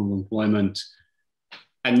stable form of employment,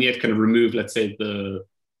 and yet kind of remove, let's say, the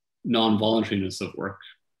non-voluntariness of work.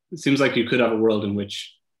 It seems like you could have a world in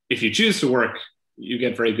which if you choose to work, you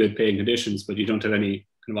get very good paying conditions, but you don't have any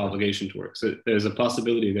kind of obligation to work. So there's a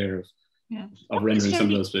possibility there of rendering some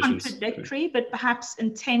of those positions contradictory, but perhaps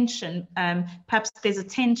in tension. Perhaps there's a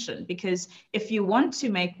tension, because if you want to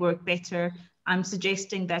make work better, I'm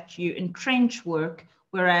suggesting that you entrench work.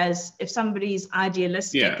 Whereas if somebody's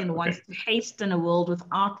idealistic and wants to hasten a world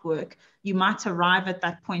without work, you might arrive at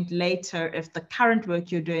that point later if the current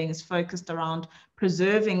work you're doing is focused around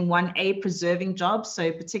preserving jobs.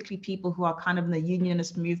 So particularly people who are kind of in the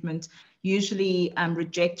unionist movement usually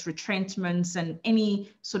reject retrenchments and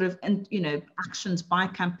any sort of, actions by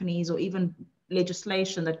companies or even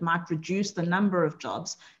legislation that might reduce the number of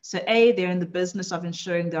jobs. So A, they're in the business of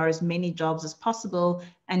ensuring there are as many jobs as possible,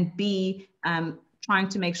 and B, trying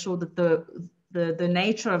to make sure that the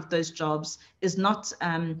nature of those jobs is not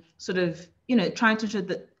trying to ensure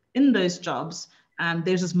that in those jobs,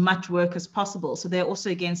 there's as much work as possible. So they're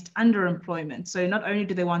also against underemployment. So not only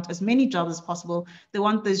do they want as many jobs as possible, they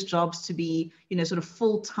want those jobs to be, sort of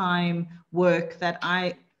full-time work that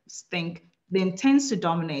I think then tends to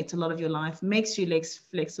dominate a lot of your life, makes you less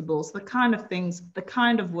flexible. So the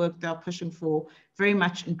kind of work they're pushing for very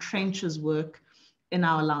much entrenches work in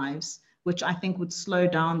our lives, which I think would slow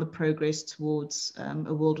down the progress towards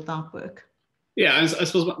a world without work. Yeah, I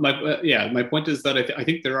suppose my point is that I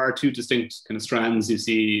think there are two distinct kind of strands you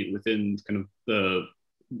see within kind of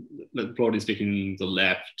the broadly speaking, the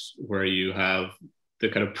left, where you have the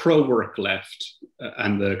kind of pro-work left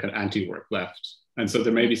and the kind of anti-work left. And so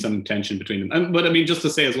there may be some tension between them. But I mean, just to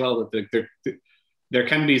say as well that there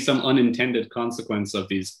can be some unintended consequence of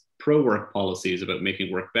these pro-work policies about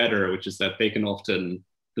making work better, which is that they can often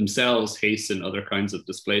themselves hasten other kinds of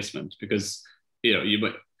displacement, because you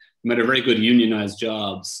might have very good unionized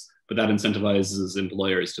jobs, but that incentivizes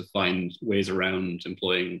employers to find ways around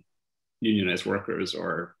employing unionized workers,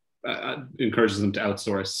 or encourages them to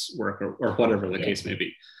outsource work, or whatever the case may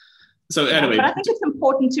be. So anyway. But I think it's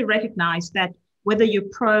important to recognize that whether you're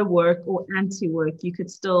pro-work or anti-work, you could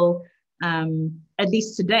still, at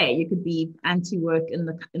least today, you could be anti-work in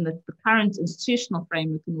the current institutional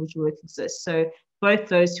framework in which work exists. So both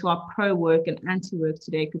those who are pro-work and anti-work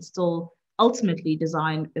today could still ultimately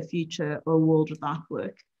design a future or a world without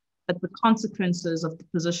work. But the consequences of the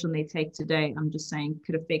position they take today, I'm just saying,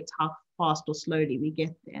 could affect how fast or slowly we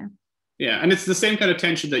get there. Yeah, and it's the same kind of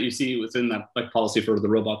tension that you see within that policy for the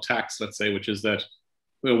robot tax, let's say, which is that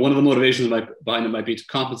one of the motivations behind it might be to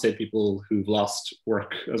compensate people who've lost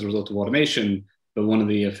work as a result of automation, but one of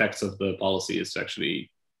the effects of the policy is to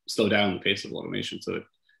actually slow down the pace of automation. So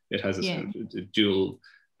it has a dual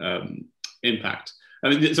impact. I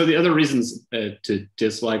mean, so the other reasons to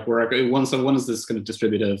dislike work, one is this kind of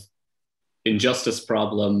distributive injustice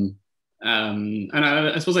problem. And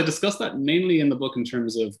I suppose I discussed that mainly in the book in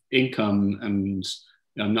terms of income, and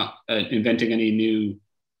I'm not inventing any new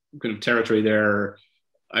kind of territory there.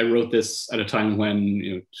 I wrote this at a time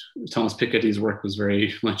when Thomas Piketty's work was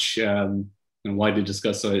very much widely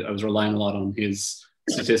discussed. So I was relying a lot on his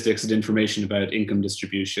statistics and information about income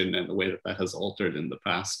distribution and the way that has altered in the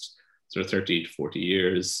past sort of 30 to 40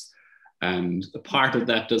 years. And a part of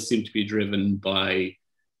that does seem to be driven by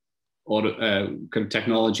kind of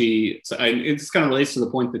technology. So it kind of relates to the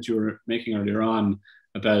point that you were making earlier on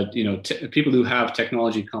about, people who have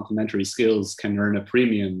technology complementary skills can earn a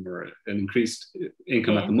premium or an increased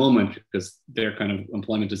income at the moment because their kind of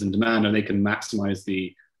employment is in demand and they can maximize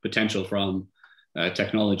the potential from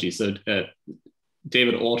technology. So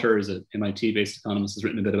David Autor is an MIT-based economist, has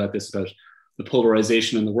written a bit about this, about the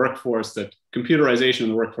polarization in the workforce, that computerization in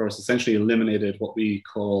the workforce essentially eliminated what we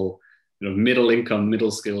call middle income,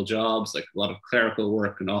 middle skill jobs, like a lot of clerical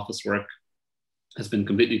work and office work has been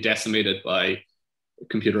completely decimated by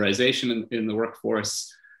computerization in the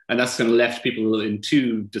workforce. And that's kind of left people in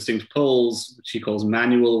two distinct poles, which he calls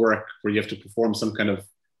manual work, where you have to perform some kind of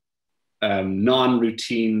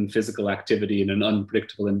non-routine physical activity in an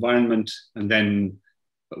unpredictable environment. And then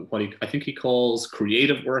what I think he calls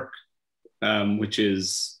creative work, which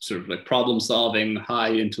is sort of like problem solving,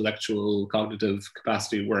 high intellectual cognitive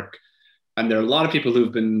capacity work. And there are a lot of people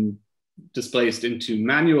who've been displaced into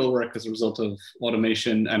manual work as a result of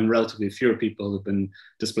automation, and relatively fewer people who've been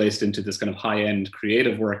displaced into this kind of high-end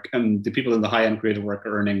creative work. And the people in the high-end creative work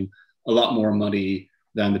are earning a lot more money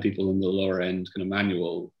than the people in the lower-end kind of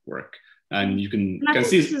manual work. And you can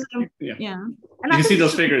see, and you can see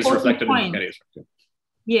those figures reflected in Piketty's work.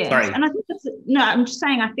 Yeah, and I think I'm just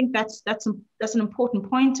saying, I think that's an important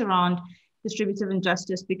point around distributive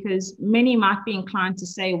injustice, because many might be inclined to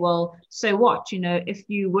say, well, so what, if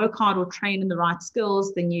you work hard or train in the right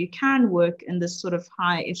skills, then you can work in this sort of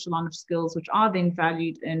high echelon of skills, which are then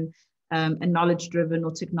valued in a knowledge-driven or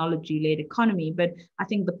technology-led economy. But I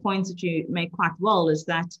think the point that you make quite well is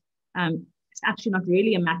that it's actually not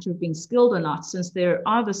really a matter of being skilled or not, since there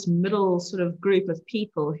are this middle sort of group of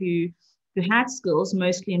people who had skills,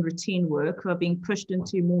 mostly in routine work, who are being pushed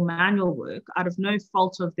into more manual work out of no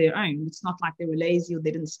fault of their own. It's not like they were lazy or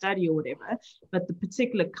they didn't study or whatever, but the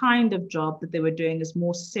particular kind of job that they were doing is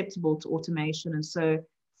more susceptible to automation. And so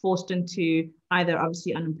forced into either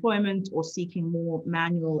obviously unemployment or seeking more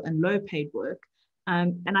manual and low paid work.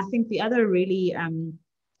 And I think the other really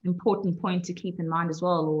important point to keep in mind as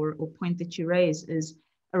well, or point that you raise, is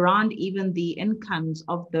around even the incomes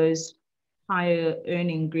of those higher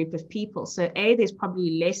earning group of people. So there's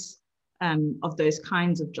probably less of those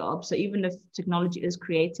kinds of jobs. So even if technology is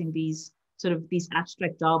creating these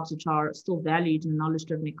abstract jobs which are still valued in a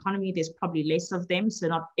knowledge-driven economy, there's probably less of them. So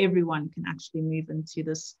not everyone can actually move into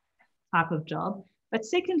this type of job. But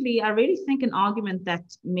secondly, I really think an argument that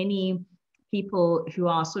many people who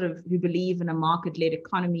are who believe in a market-led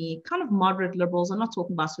economy, kind of moderate liberals, I'm not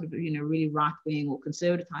talking about really right-wing or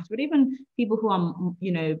conservative types, but even people who are,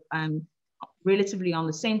 relatively on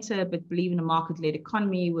the center, but believe in a market-led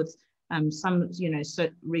economy with some,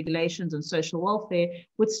 certain regulations and social welfare,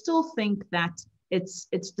 would still think that it's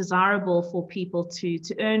desirable for people to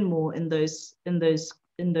earn more in those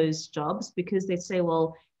jobs, because they say,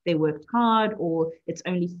 well, they worked hard, or it's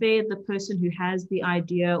only fair the person who has the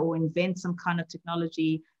idea or invents some kind of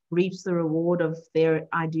technology reaps the reward of their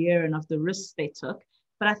idea and of the risks they took.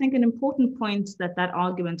 But I think an important point that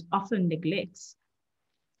argument often neglects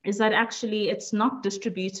is that actually it's not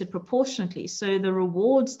distributed proportionately. So the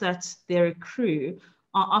rewards that they accrue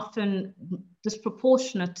are often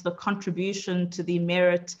disproportionate to the contribution, to the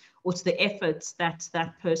merit, or to the efforts that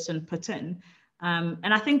that person put in.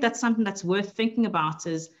 And I think that's something that's worth thinking about,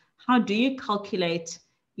 is how do you calculate,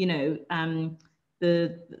 the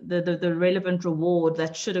relevant reward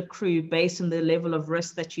that should accrue based on the level of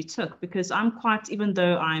risk that you took? Because even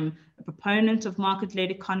though I'm a proponent of market-led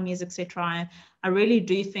economies, etc., I really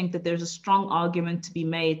do think that there's a strong argument to be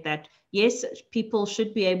made that yes, people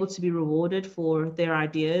should be able to be rewarded for their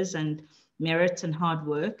ideas and merit and hard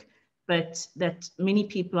work, but that many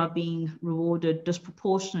people are being rewarded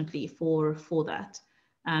disproportionately for that.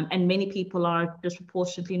 And many people are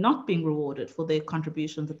disproportionately not being rewarded for their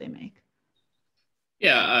contributions that they make.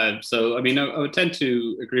 Yeah, so I mean, I would tend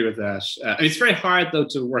to agree with that. It's very hard, though,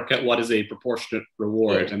 to work out what is a proportionate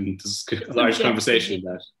reward, and there's a large conversation in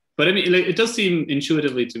that. But I mean, it does seem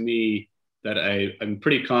intuitively to me that I'm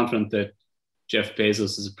pretty confident that Jeff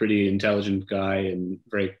Bezos is a pretty intelligent guy and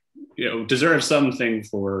very, deserves something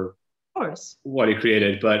for what he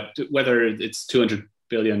created. But whether it's $200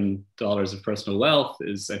 billion of personal wealth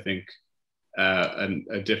is, I think,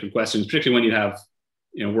 a different question, particularly when you have,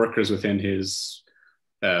 workers within his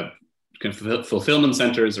kind of fulfillment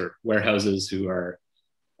centers or warehouses who are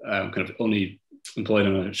kind of only employed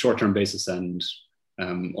on a short-term basis and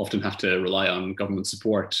often have to rely on government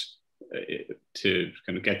support to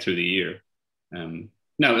kind of get through the year.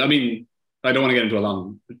 Now, I mean, I don't want to get into a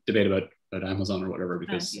long debate about Amazon or whatever,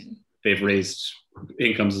 because they've raised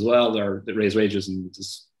incomes as well, or they raise wages, and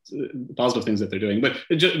just positive things that they're doing. But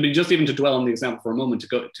just even to dwell on the example for a moment,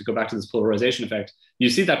 to go back to this polarization effect, you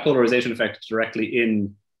see that polarization effect directly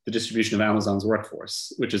in the distribution of Amazon's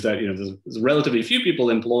workforce, which is that there's relatively few people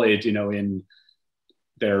employed, in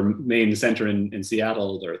their main center in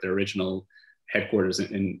Seattle, their original headquarters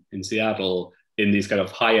in Seattle, in these kind of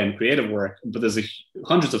high-end creative work. But there's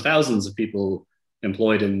hundreds of thousands of people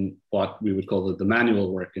employed in what we would call the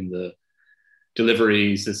manual work, in the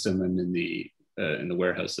delivery system and in the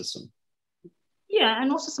warehouse system. Yeah,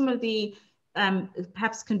 and also some of the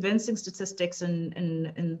perhaps convincing statistics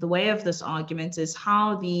in the way of this argument is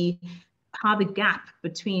how the gap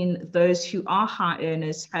between those who are high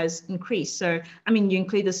earners has increased. So, I mean, you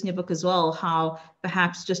include this in your book as well, how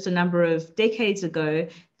perhaps just a number of decades ago,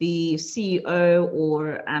 the CEO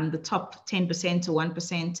or the top 10% or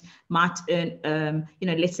 1% might earn,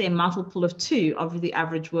 let's say a multiple of 2 of the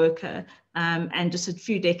average worker. And just a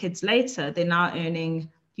few decades later, they're now earning,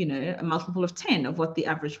 a multiple of 10 of what the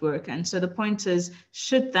average worker. And so the point is,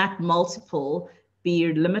 should that multiple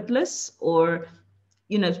be limitless, or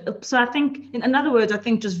so I think, in other words, I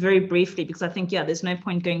think just very briefly, because I think, there's no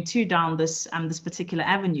point going too down this particular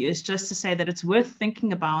avenue, is just to say that it's worth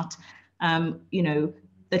thinking about,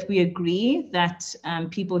 that we agree that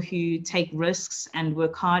people who take risks and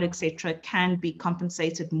work hard, etc., can be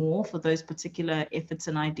compensated more for those particular efforts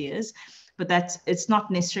and ideas, but that it's not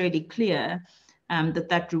necessarily clear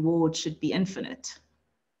that reward should be infinite.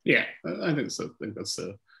 Yeah, I think so. I think that's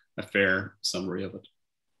a fair summary of it.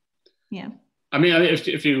 Yeah. I mean,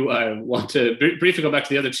 if you want to briefly go back to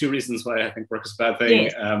the other 2 reasons why I think work is a bad thing,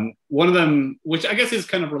 yes. One of them, which I guess is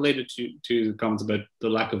kind of related to comments about the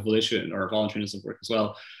lack of volition or voluntariness of work as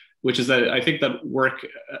well, which is that I think that work,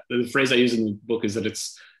 the phrase I use in the book is that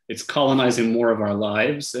it's colonizing more of our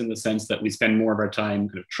lives, in the sense that we spend more of our time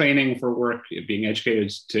kind of training for work, being educated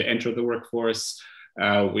to enter the workforce.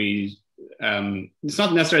 It's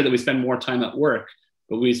not necessarily that we spend more time at work,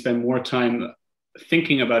 but we spend more time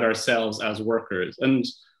thinking about ourselves as workers. And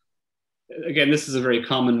again, this is a very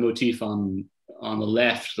common motif on the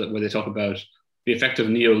left, where they talk about the effect of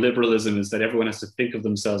neoliberalism is that everyone has to think of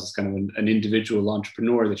themselves as kind of an individual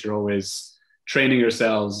entrepreneur, that you're always training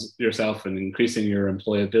yourself and increasing your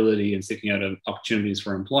employability and seeking out opportunities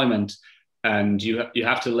for employment. And you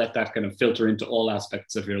have to let that kind of filter into all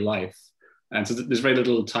aspects of your life. And so there's very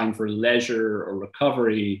little time for leisure or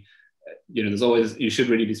recovery. You should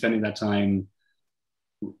really be spending that time,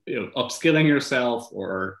 upskilling yourself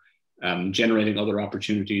or generating other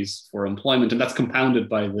opportunities for employment. And that's compounded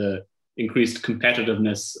by the increased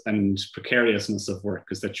competitiveness and precariousness of work,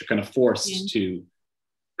 is that you're kind of forced to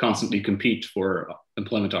constantly compete for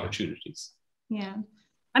employment opportunities. Yeah.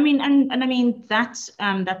 I mean, and I mean that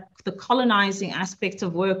the colonizing aspect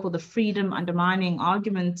of work, or the freedom undermining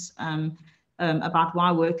arguments about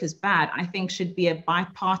why work is bad, I think should be a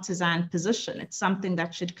bipartisan position. It's something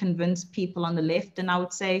that should convince people on the left, and I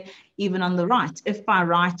would say even on the right. If by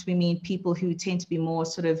right we mean people who tend to be more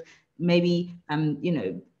sort of maybe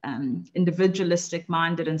individualistic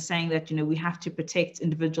minded, and saying that we have to protect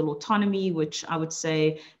individual autonomy, which I would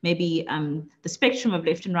say maybe the spectrum of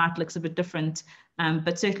left and right looks a bit different.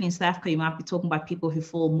 But certainly in South Africa, you might be talking about people who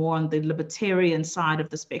fall more on the libertarian side of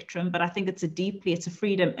the spectrum. But I think it's a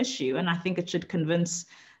freedom issue, and I think it should convince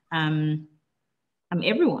everyone.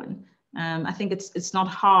 I think it's not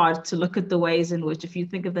hard to look at the ways in which, if you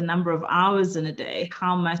think of the number of hours in a day,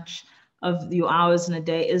 how much of your hours in a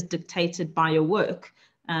day is dictated by your work.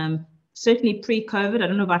 Certainly pre-COVID, I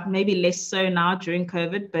don't know about, maybe less so now during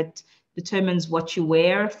COVID, but determines what you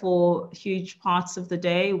wear for huge parts of the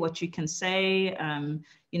day, what you can say,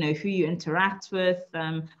 who you interact with.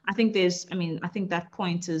 I think that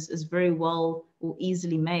point is very well or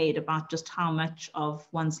easily made about just how much of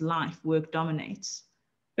one's life work dominates.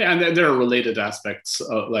 Yeah, and there are related aspects,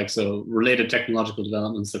 related technological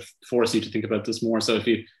developments that force you to think about this more. So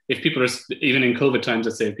if people are, even in COVID times,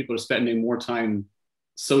 let's say, if people are spending more time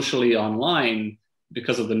socially online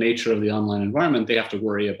because of the nature of the online environment, they have to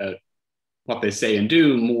worry about what they say and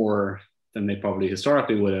do more than they probably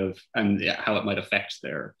historically would have, and how it might affect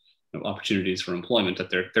their opportunities for employment, that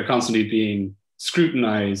they're constantly being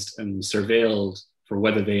scrutinized and surveilled for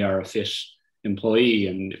whether they are a fit employee,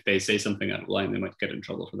 and if they say something out of line, they might get in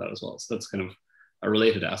trouble for that as well. So that's kind of a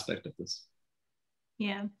related aspect of this.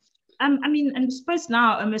 Yeah. And I suppose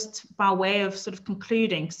now, almost by way of sort of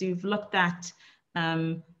concluding, because you've looked at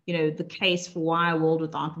the case for why a world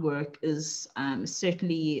without work is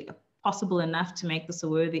certainly possible enough to make this a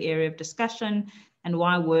worthy area of discussion, and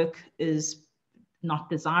why work is not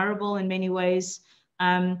desirable in many ways.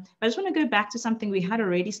 I just want to go back to something we had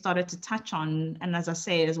already started to touch on, and as I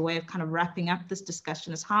say, as a way of kind of wrapping up this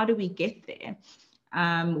discussion, is how do we get there?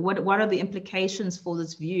 What are the implications for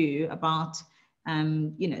this view about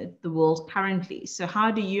the world currently? So how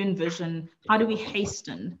do you envision, how do we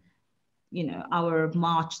hasten our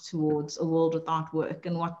march towards a world without work,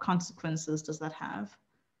 and what consequences does that have?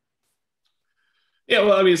 Yeah,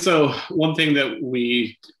 well, I mean, so one thing that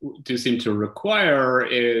we do seem to require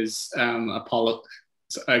is some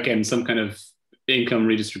kind of income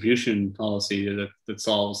redistribution policy that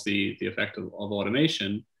solves the effect of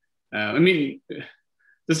automation. I mean,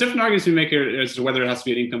 there's different arguments we make here as to whether it has to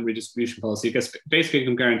be an income redistribution policy. I guess basic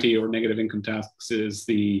income guarantee or negative income tax is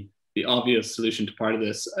the obvious solution to part of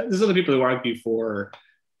this. There's other people who argue for,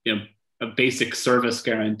 a basic service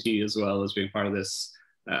guarantee as well as being part of this.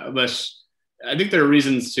 But I think there are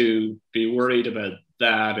reasons to be worried about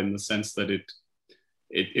that, in the sense that it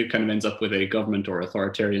kind of ends up with a government or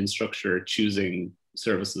authoritarian structure choosing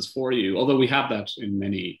services for you. Although we have that in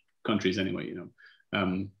many countries anyway,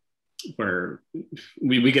 where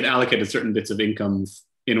we get allocated certain bits of income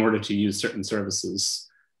in order to use certain services.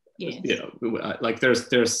 Yes. Like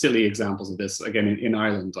there's silly examples of this. Again, in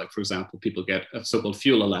Ireland, like, for example, people get a so-called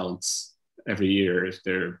fuel allowance every year if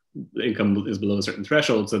their income is below a certain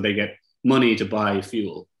threshold, so they get money to buy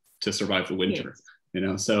fuel to survive the winter.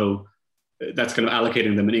 Yes. So that's kind of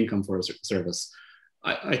allocating them an income for a certain service.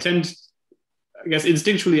 I guess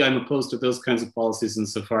instinctually, I'm opposed to those kinds of policies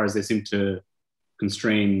insofar as they seem to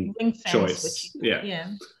constrain choice.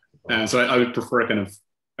 So I would prefer kind of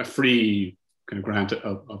a free kind of grant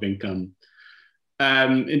of income.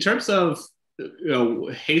 In terms of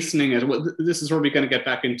hastening it, this is where we're going to get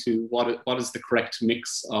back into what is the correct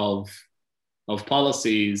mix of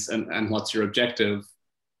policies and what's your objective.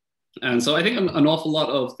 And so I think an awful lot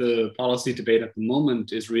of the policy debate at the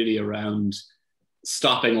moment is really around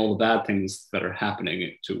stopping all the bad things that are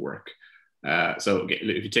happening to work. So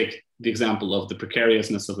if you take the example of the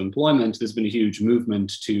precariousness of employment, there's been a huge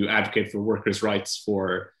movement to advocate for workers' rights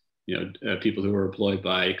for people who are employed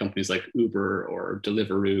by companies like Uber or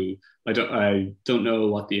Deliveroo. I don't know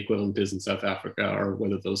what the equivalent is in South Africa, or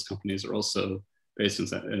whether those companies are also based in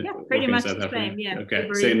South Africa. Yeah, pretty much the same. Yeah. Okay.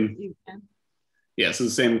 Same. Yeah, so the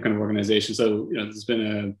same kind of organization. So there's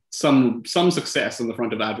been some success on the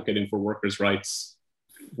front of advocating for workers' rights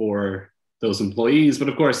for those employees, but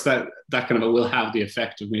of course that kind of will have the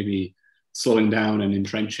effect of maybe slowing down and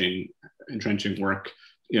entrenching work.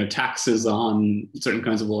 Taxes on certain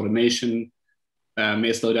kinds of automation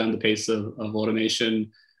may slow down the pace of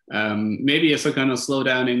automation. Maybe some kind of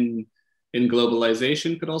slowdown in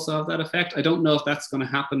globalization could also have that effect. I don't know if that's going to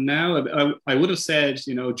happen now. I would have said,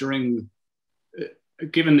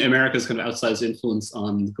 given America's kind of outsized influence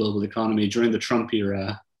on the global economy during the Trump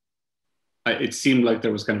era, it seemed like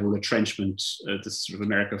there was kind of a retrenchment, this sort of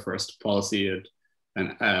America first policy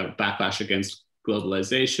and backlash against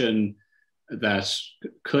globalization that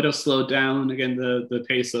could have slowed down again the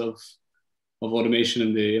pace of automation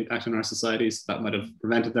and the impact on our societies. That might have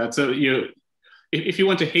prevented that. So if you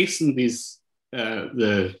want to hasten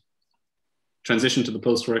the transition to the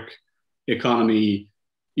post-work economy,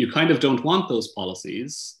 you kind of don't want those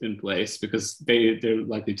policies in place because they're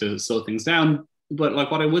likely to slow things down. But like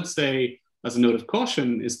what I would say as a note of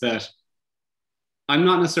caution is that I'm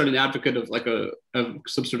not necessarily an advocate of like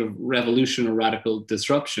some sort of revolution or radical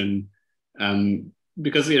disruption.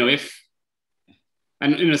 Because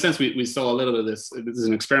and in a sense we saw a little bit of this is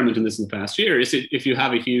an experiment in this in the past year, is if you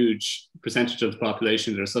have a huge percentage of the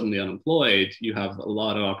population that are suddenly unemployed, you have a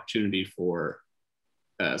lot of opportunity for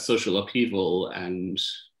social upheaval and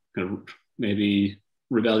kind of maybe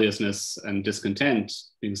rebelliousness and discontent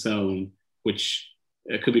being sown, which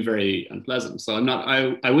could be very unpleasant. So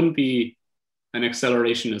I wouldn't be an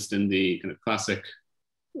accelerationist in the kind of classic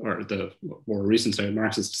or the more recent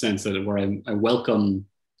Marxist sense that where I welcome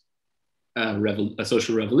a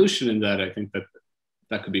social revolution, in that I think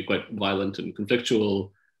that could be quite violent and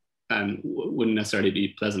conflictual and wouldn't necessarily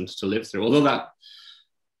be pleasant to live through. Although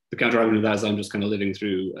the counter argument to that is I'm just kind of living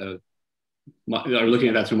through or looking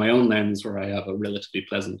at that through my own lens, where I have a relatively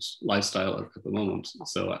pleasant lifestyle at the moment.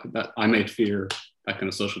 So that I might fear that kind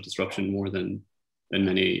of social disruption more than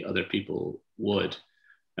many other people would.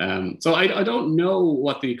 So I don't know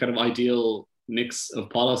what the kind of ideal mix of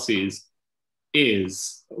policies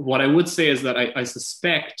is. What I would say is that I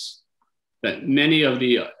suspect that many of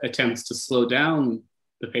the attempts to slow down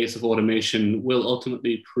the pace of automation will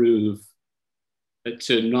ultimately prove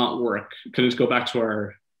to not work. Can I go back to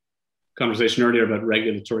our conversation earlier about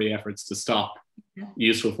regulatory efforts to stop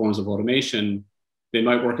useful forms of automation? They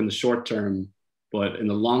might work in the short term, but in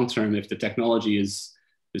the long term, if the technology is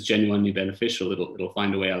genuinely beneficial, it'll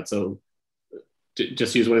find a way out. So to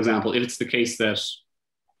just use one example, if it's the case that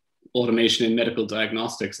automation in medical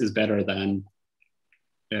diagnostics is better than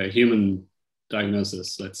human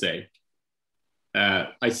diagnosis, let's say,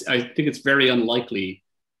 I think it's very unlikely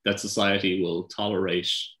that society will tolerate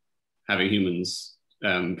having humans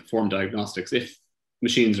perform diagnostics if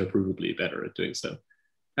machines are provably better at doing so.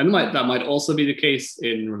 And that might also be the case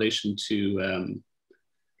in relation to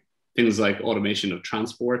things like automation of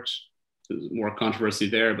transport. There's more controversy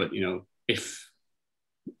there, but if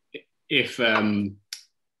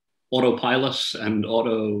autopilot and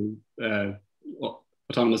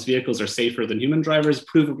autonomous vehicles are safer than human drivers,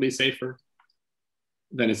 provably safer,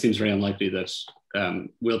 then it seems very unlikely that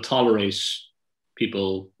we'll tolerate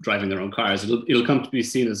people driving their own cars. It'll come to be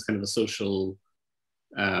seen as kind of a social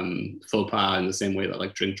faux pas, in the same way that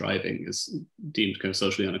like drink driving is deemed kind of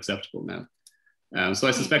socially unacceptable now. So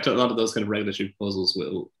I suspect a lot of those kind of regulatory proposals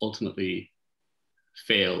will ultimately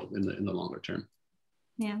fail in the longer term.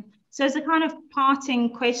 Yeah. So as a kind of parting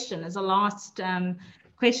question, as a last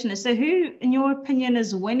question, is so who, in your opinion,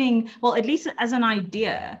 is winning? Well, at least as an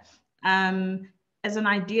idea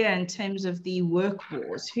in terms of the work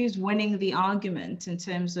wars, who's winning the argument in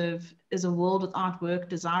terms of, is a world without work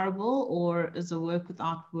desirable, or is a work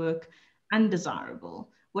without work undesirable?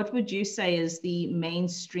 What would you say is the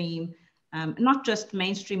mainstream, not just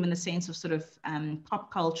mainstream in the sense of sort of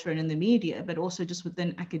pop culture and in the media, but also just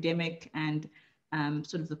within academic and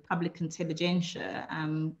sort of the public intelligentsia,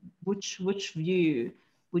 which view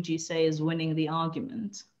would you say is winning the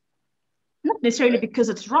argument? Not necessarily because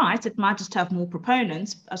it's right, it might just have more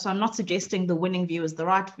proponents. So I'm not suggesting the winning view is the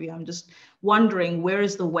right view. I'm just wondering, where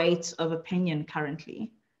is the weight of opinion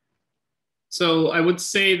currently? So I would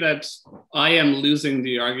say that I am losing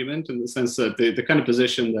the argument in the sense that the kind of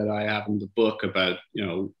position that I have in the book about,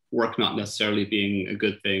 work not necessarily being a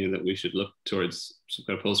good thing and that we should look towards some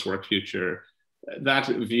kind of post-work future, that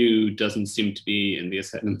view doesn't seem to be in the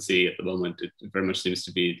ascendancy at the moment. It very much seems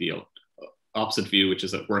to be the opposite view, which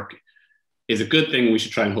is that work is a good thing. We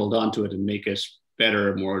should try and hold on to it and make it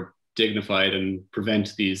better, more dignified, and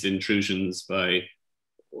prevent these intrusions by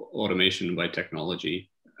automation, by technology.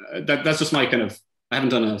 That's just my kind of, I haven't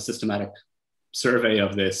done a systematic survey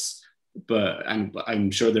of this, but I'm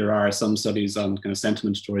sure there are some studies on kind of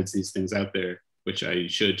sentiment towards these things out there, which I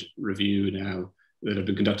should review now, that have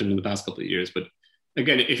been conducted in the past couple of years. But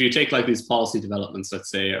again, if you take like these policy developments, let's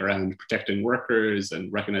say around protecting workers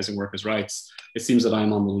and recognizing workers' rights, it seems that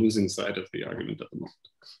I'm on the losing side of the argument at the moment.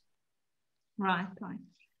 Right.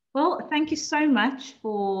 Well, thank you so much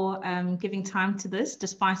for giving time to this,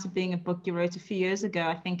 despite it being a book you wrote a few years ago.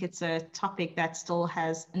 I think it's a topic that still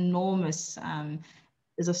has enormous,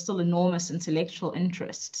 still enormous intellectual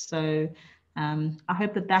interest. So I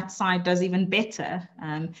hope that side does even better,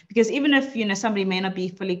 because even if somebody may not be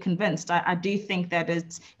fully convinced, I do think that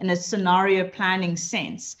it's, in a scenario planning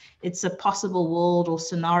sense, it's a possible world or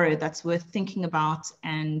scenario that's worth thinking about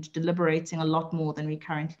and deliberating a lot more than we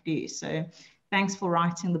currently do. So thanks for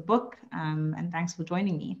writing the book, and thanks for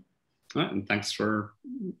joining me. And thanks for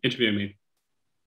interviewing me.